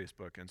 so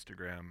Facebook,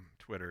 Instagram,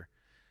 Twitter,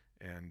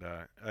 and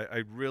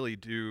I really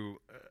do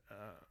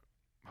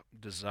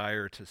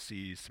desire to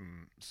see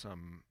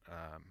some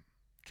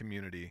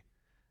community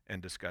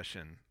and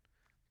discussion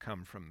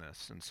come from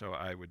this, and so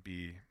I would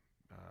be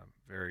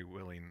very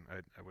willing.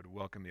 I would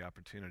welcome the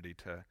opportunity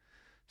to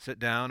sit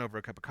down over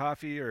a cup of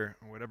coffee or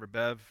whatever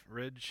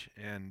beverage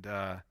and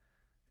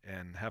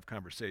have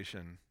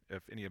conversation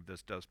if any of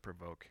this does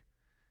provoke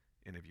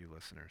any of you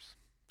listeners.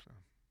 So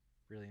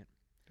Brilliant.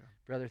 Yeah.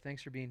 Brother,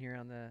 thanks for being here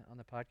on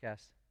the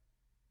podcast.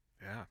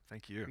 Yeah,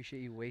 thank you.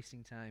 Appreciate you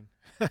wasting time.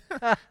 This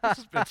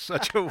has been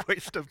such a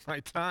waste of my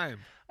time.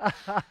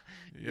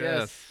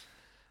 Yes.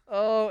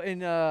 Oh,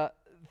 and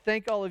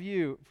thank all of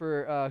you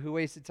for who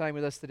wasted time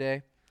with us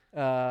today.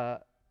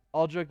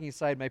 All joking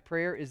aside, my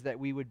prayer is that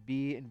we would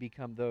be and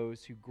become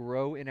those who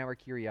grow in our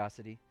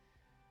curiosity,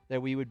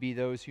 that we would be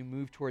those who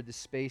move toward the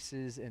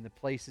spaces and the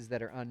places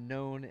that are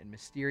unknown and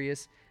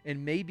mysterious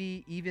and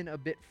maybe even a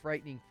bit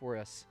frightening for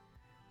us,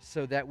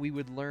 so that we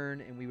would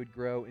learn and we would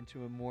grow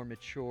into a more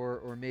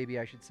mature, or maybe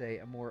I should say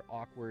a more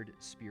awkward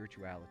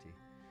spirituality.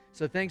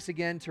 So thanks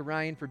again to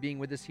Ryan for being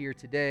with us here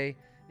today,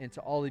 and to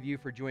all of you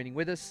for joining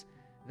with us.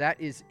 That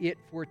is it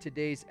for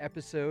today's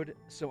episode.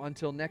 So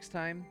until next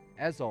time,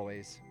 as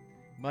always,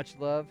 much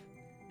love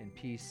and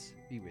peace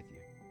be with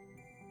you.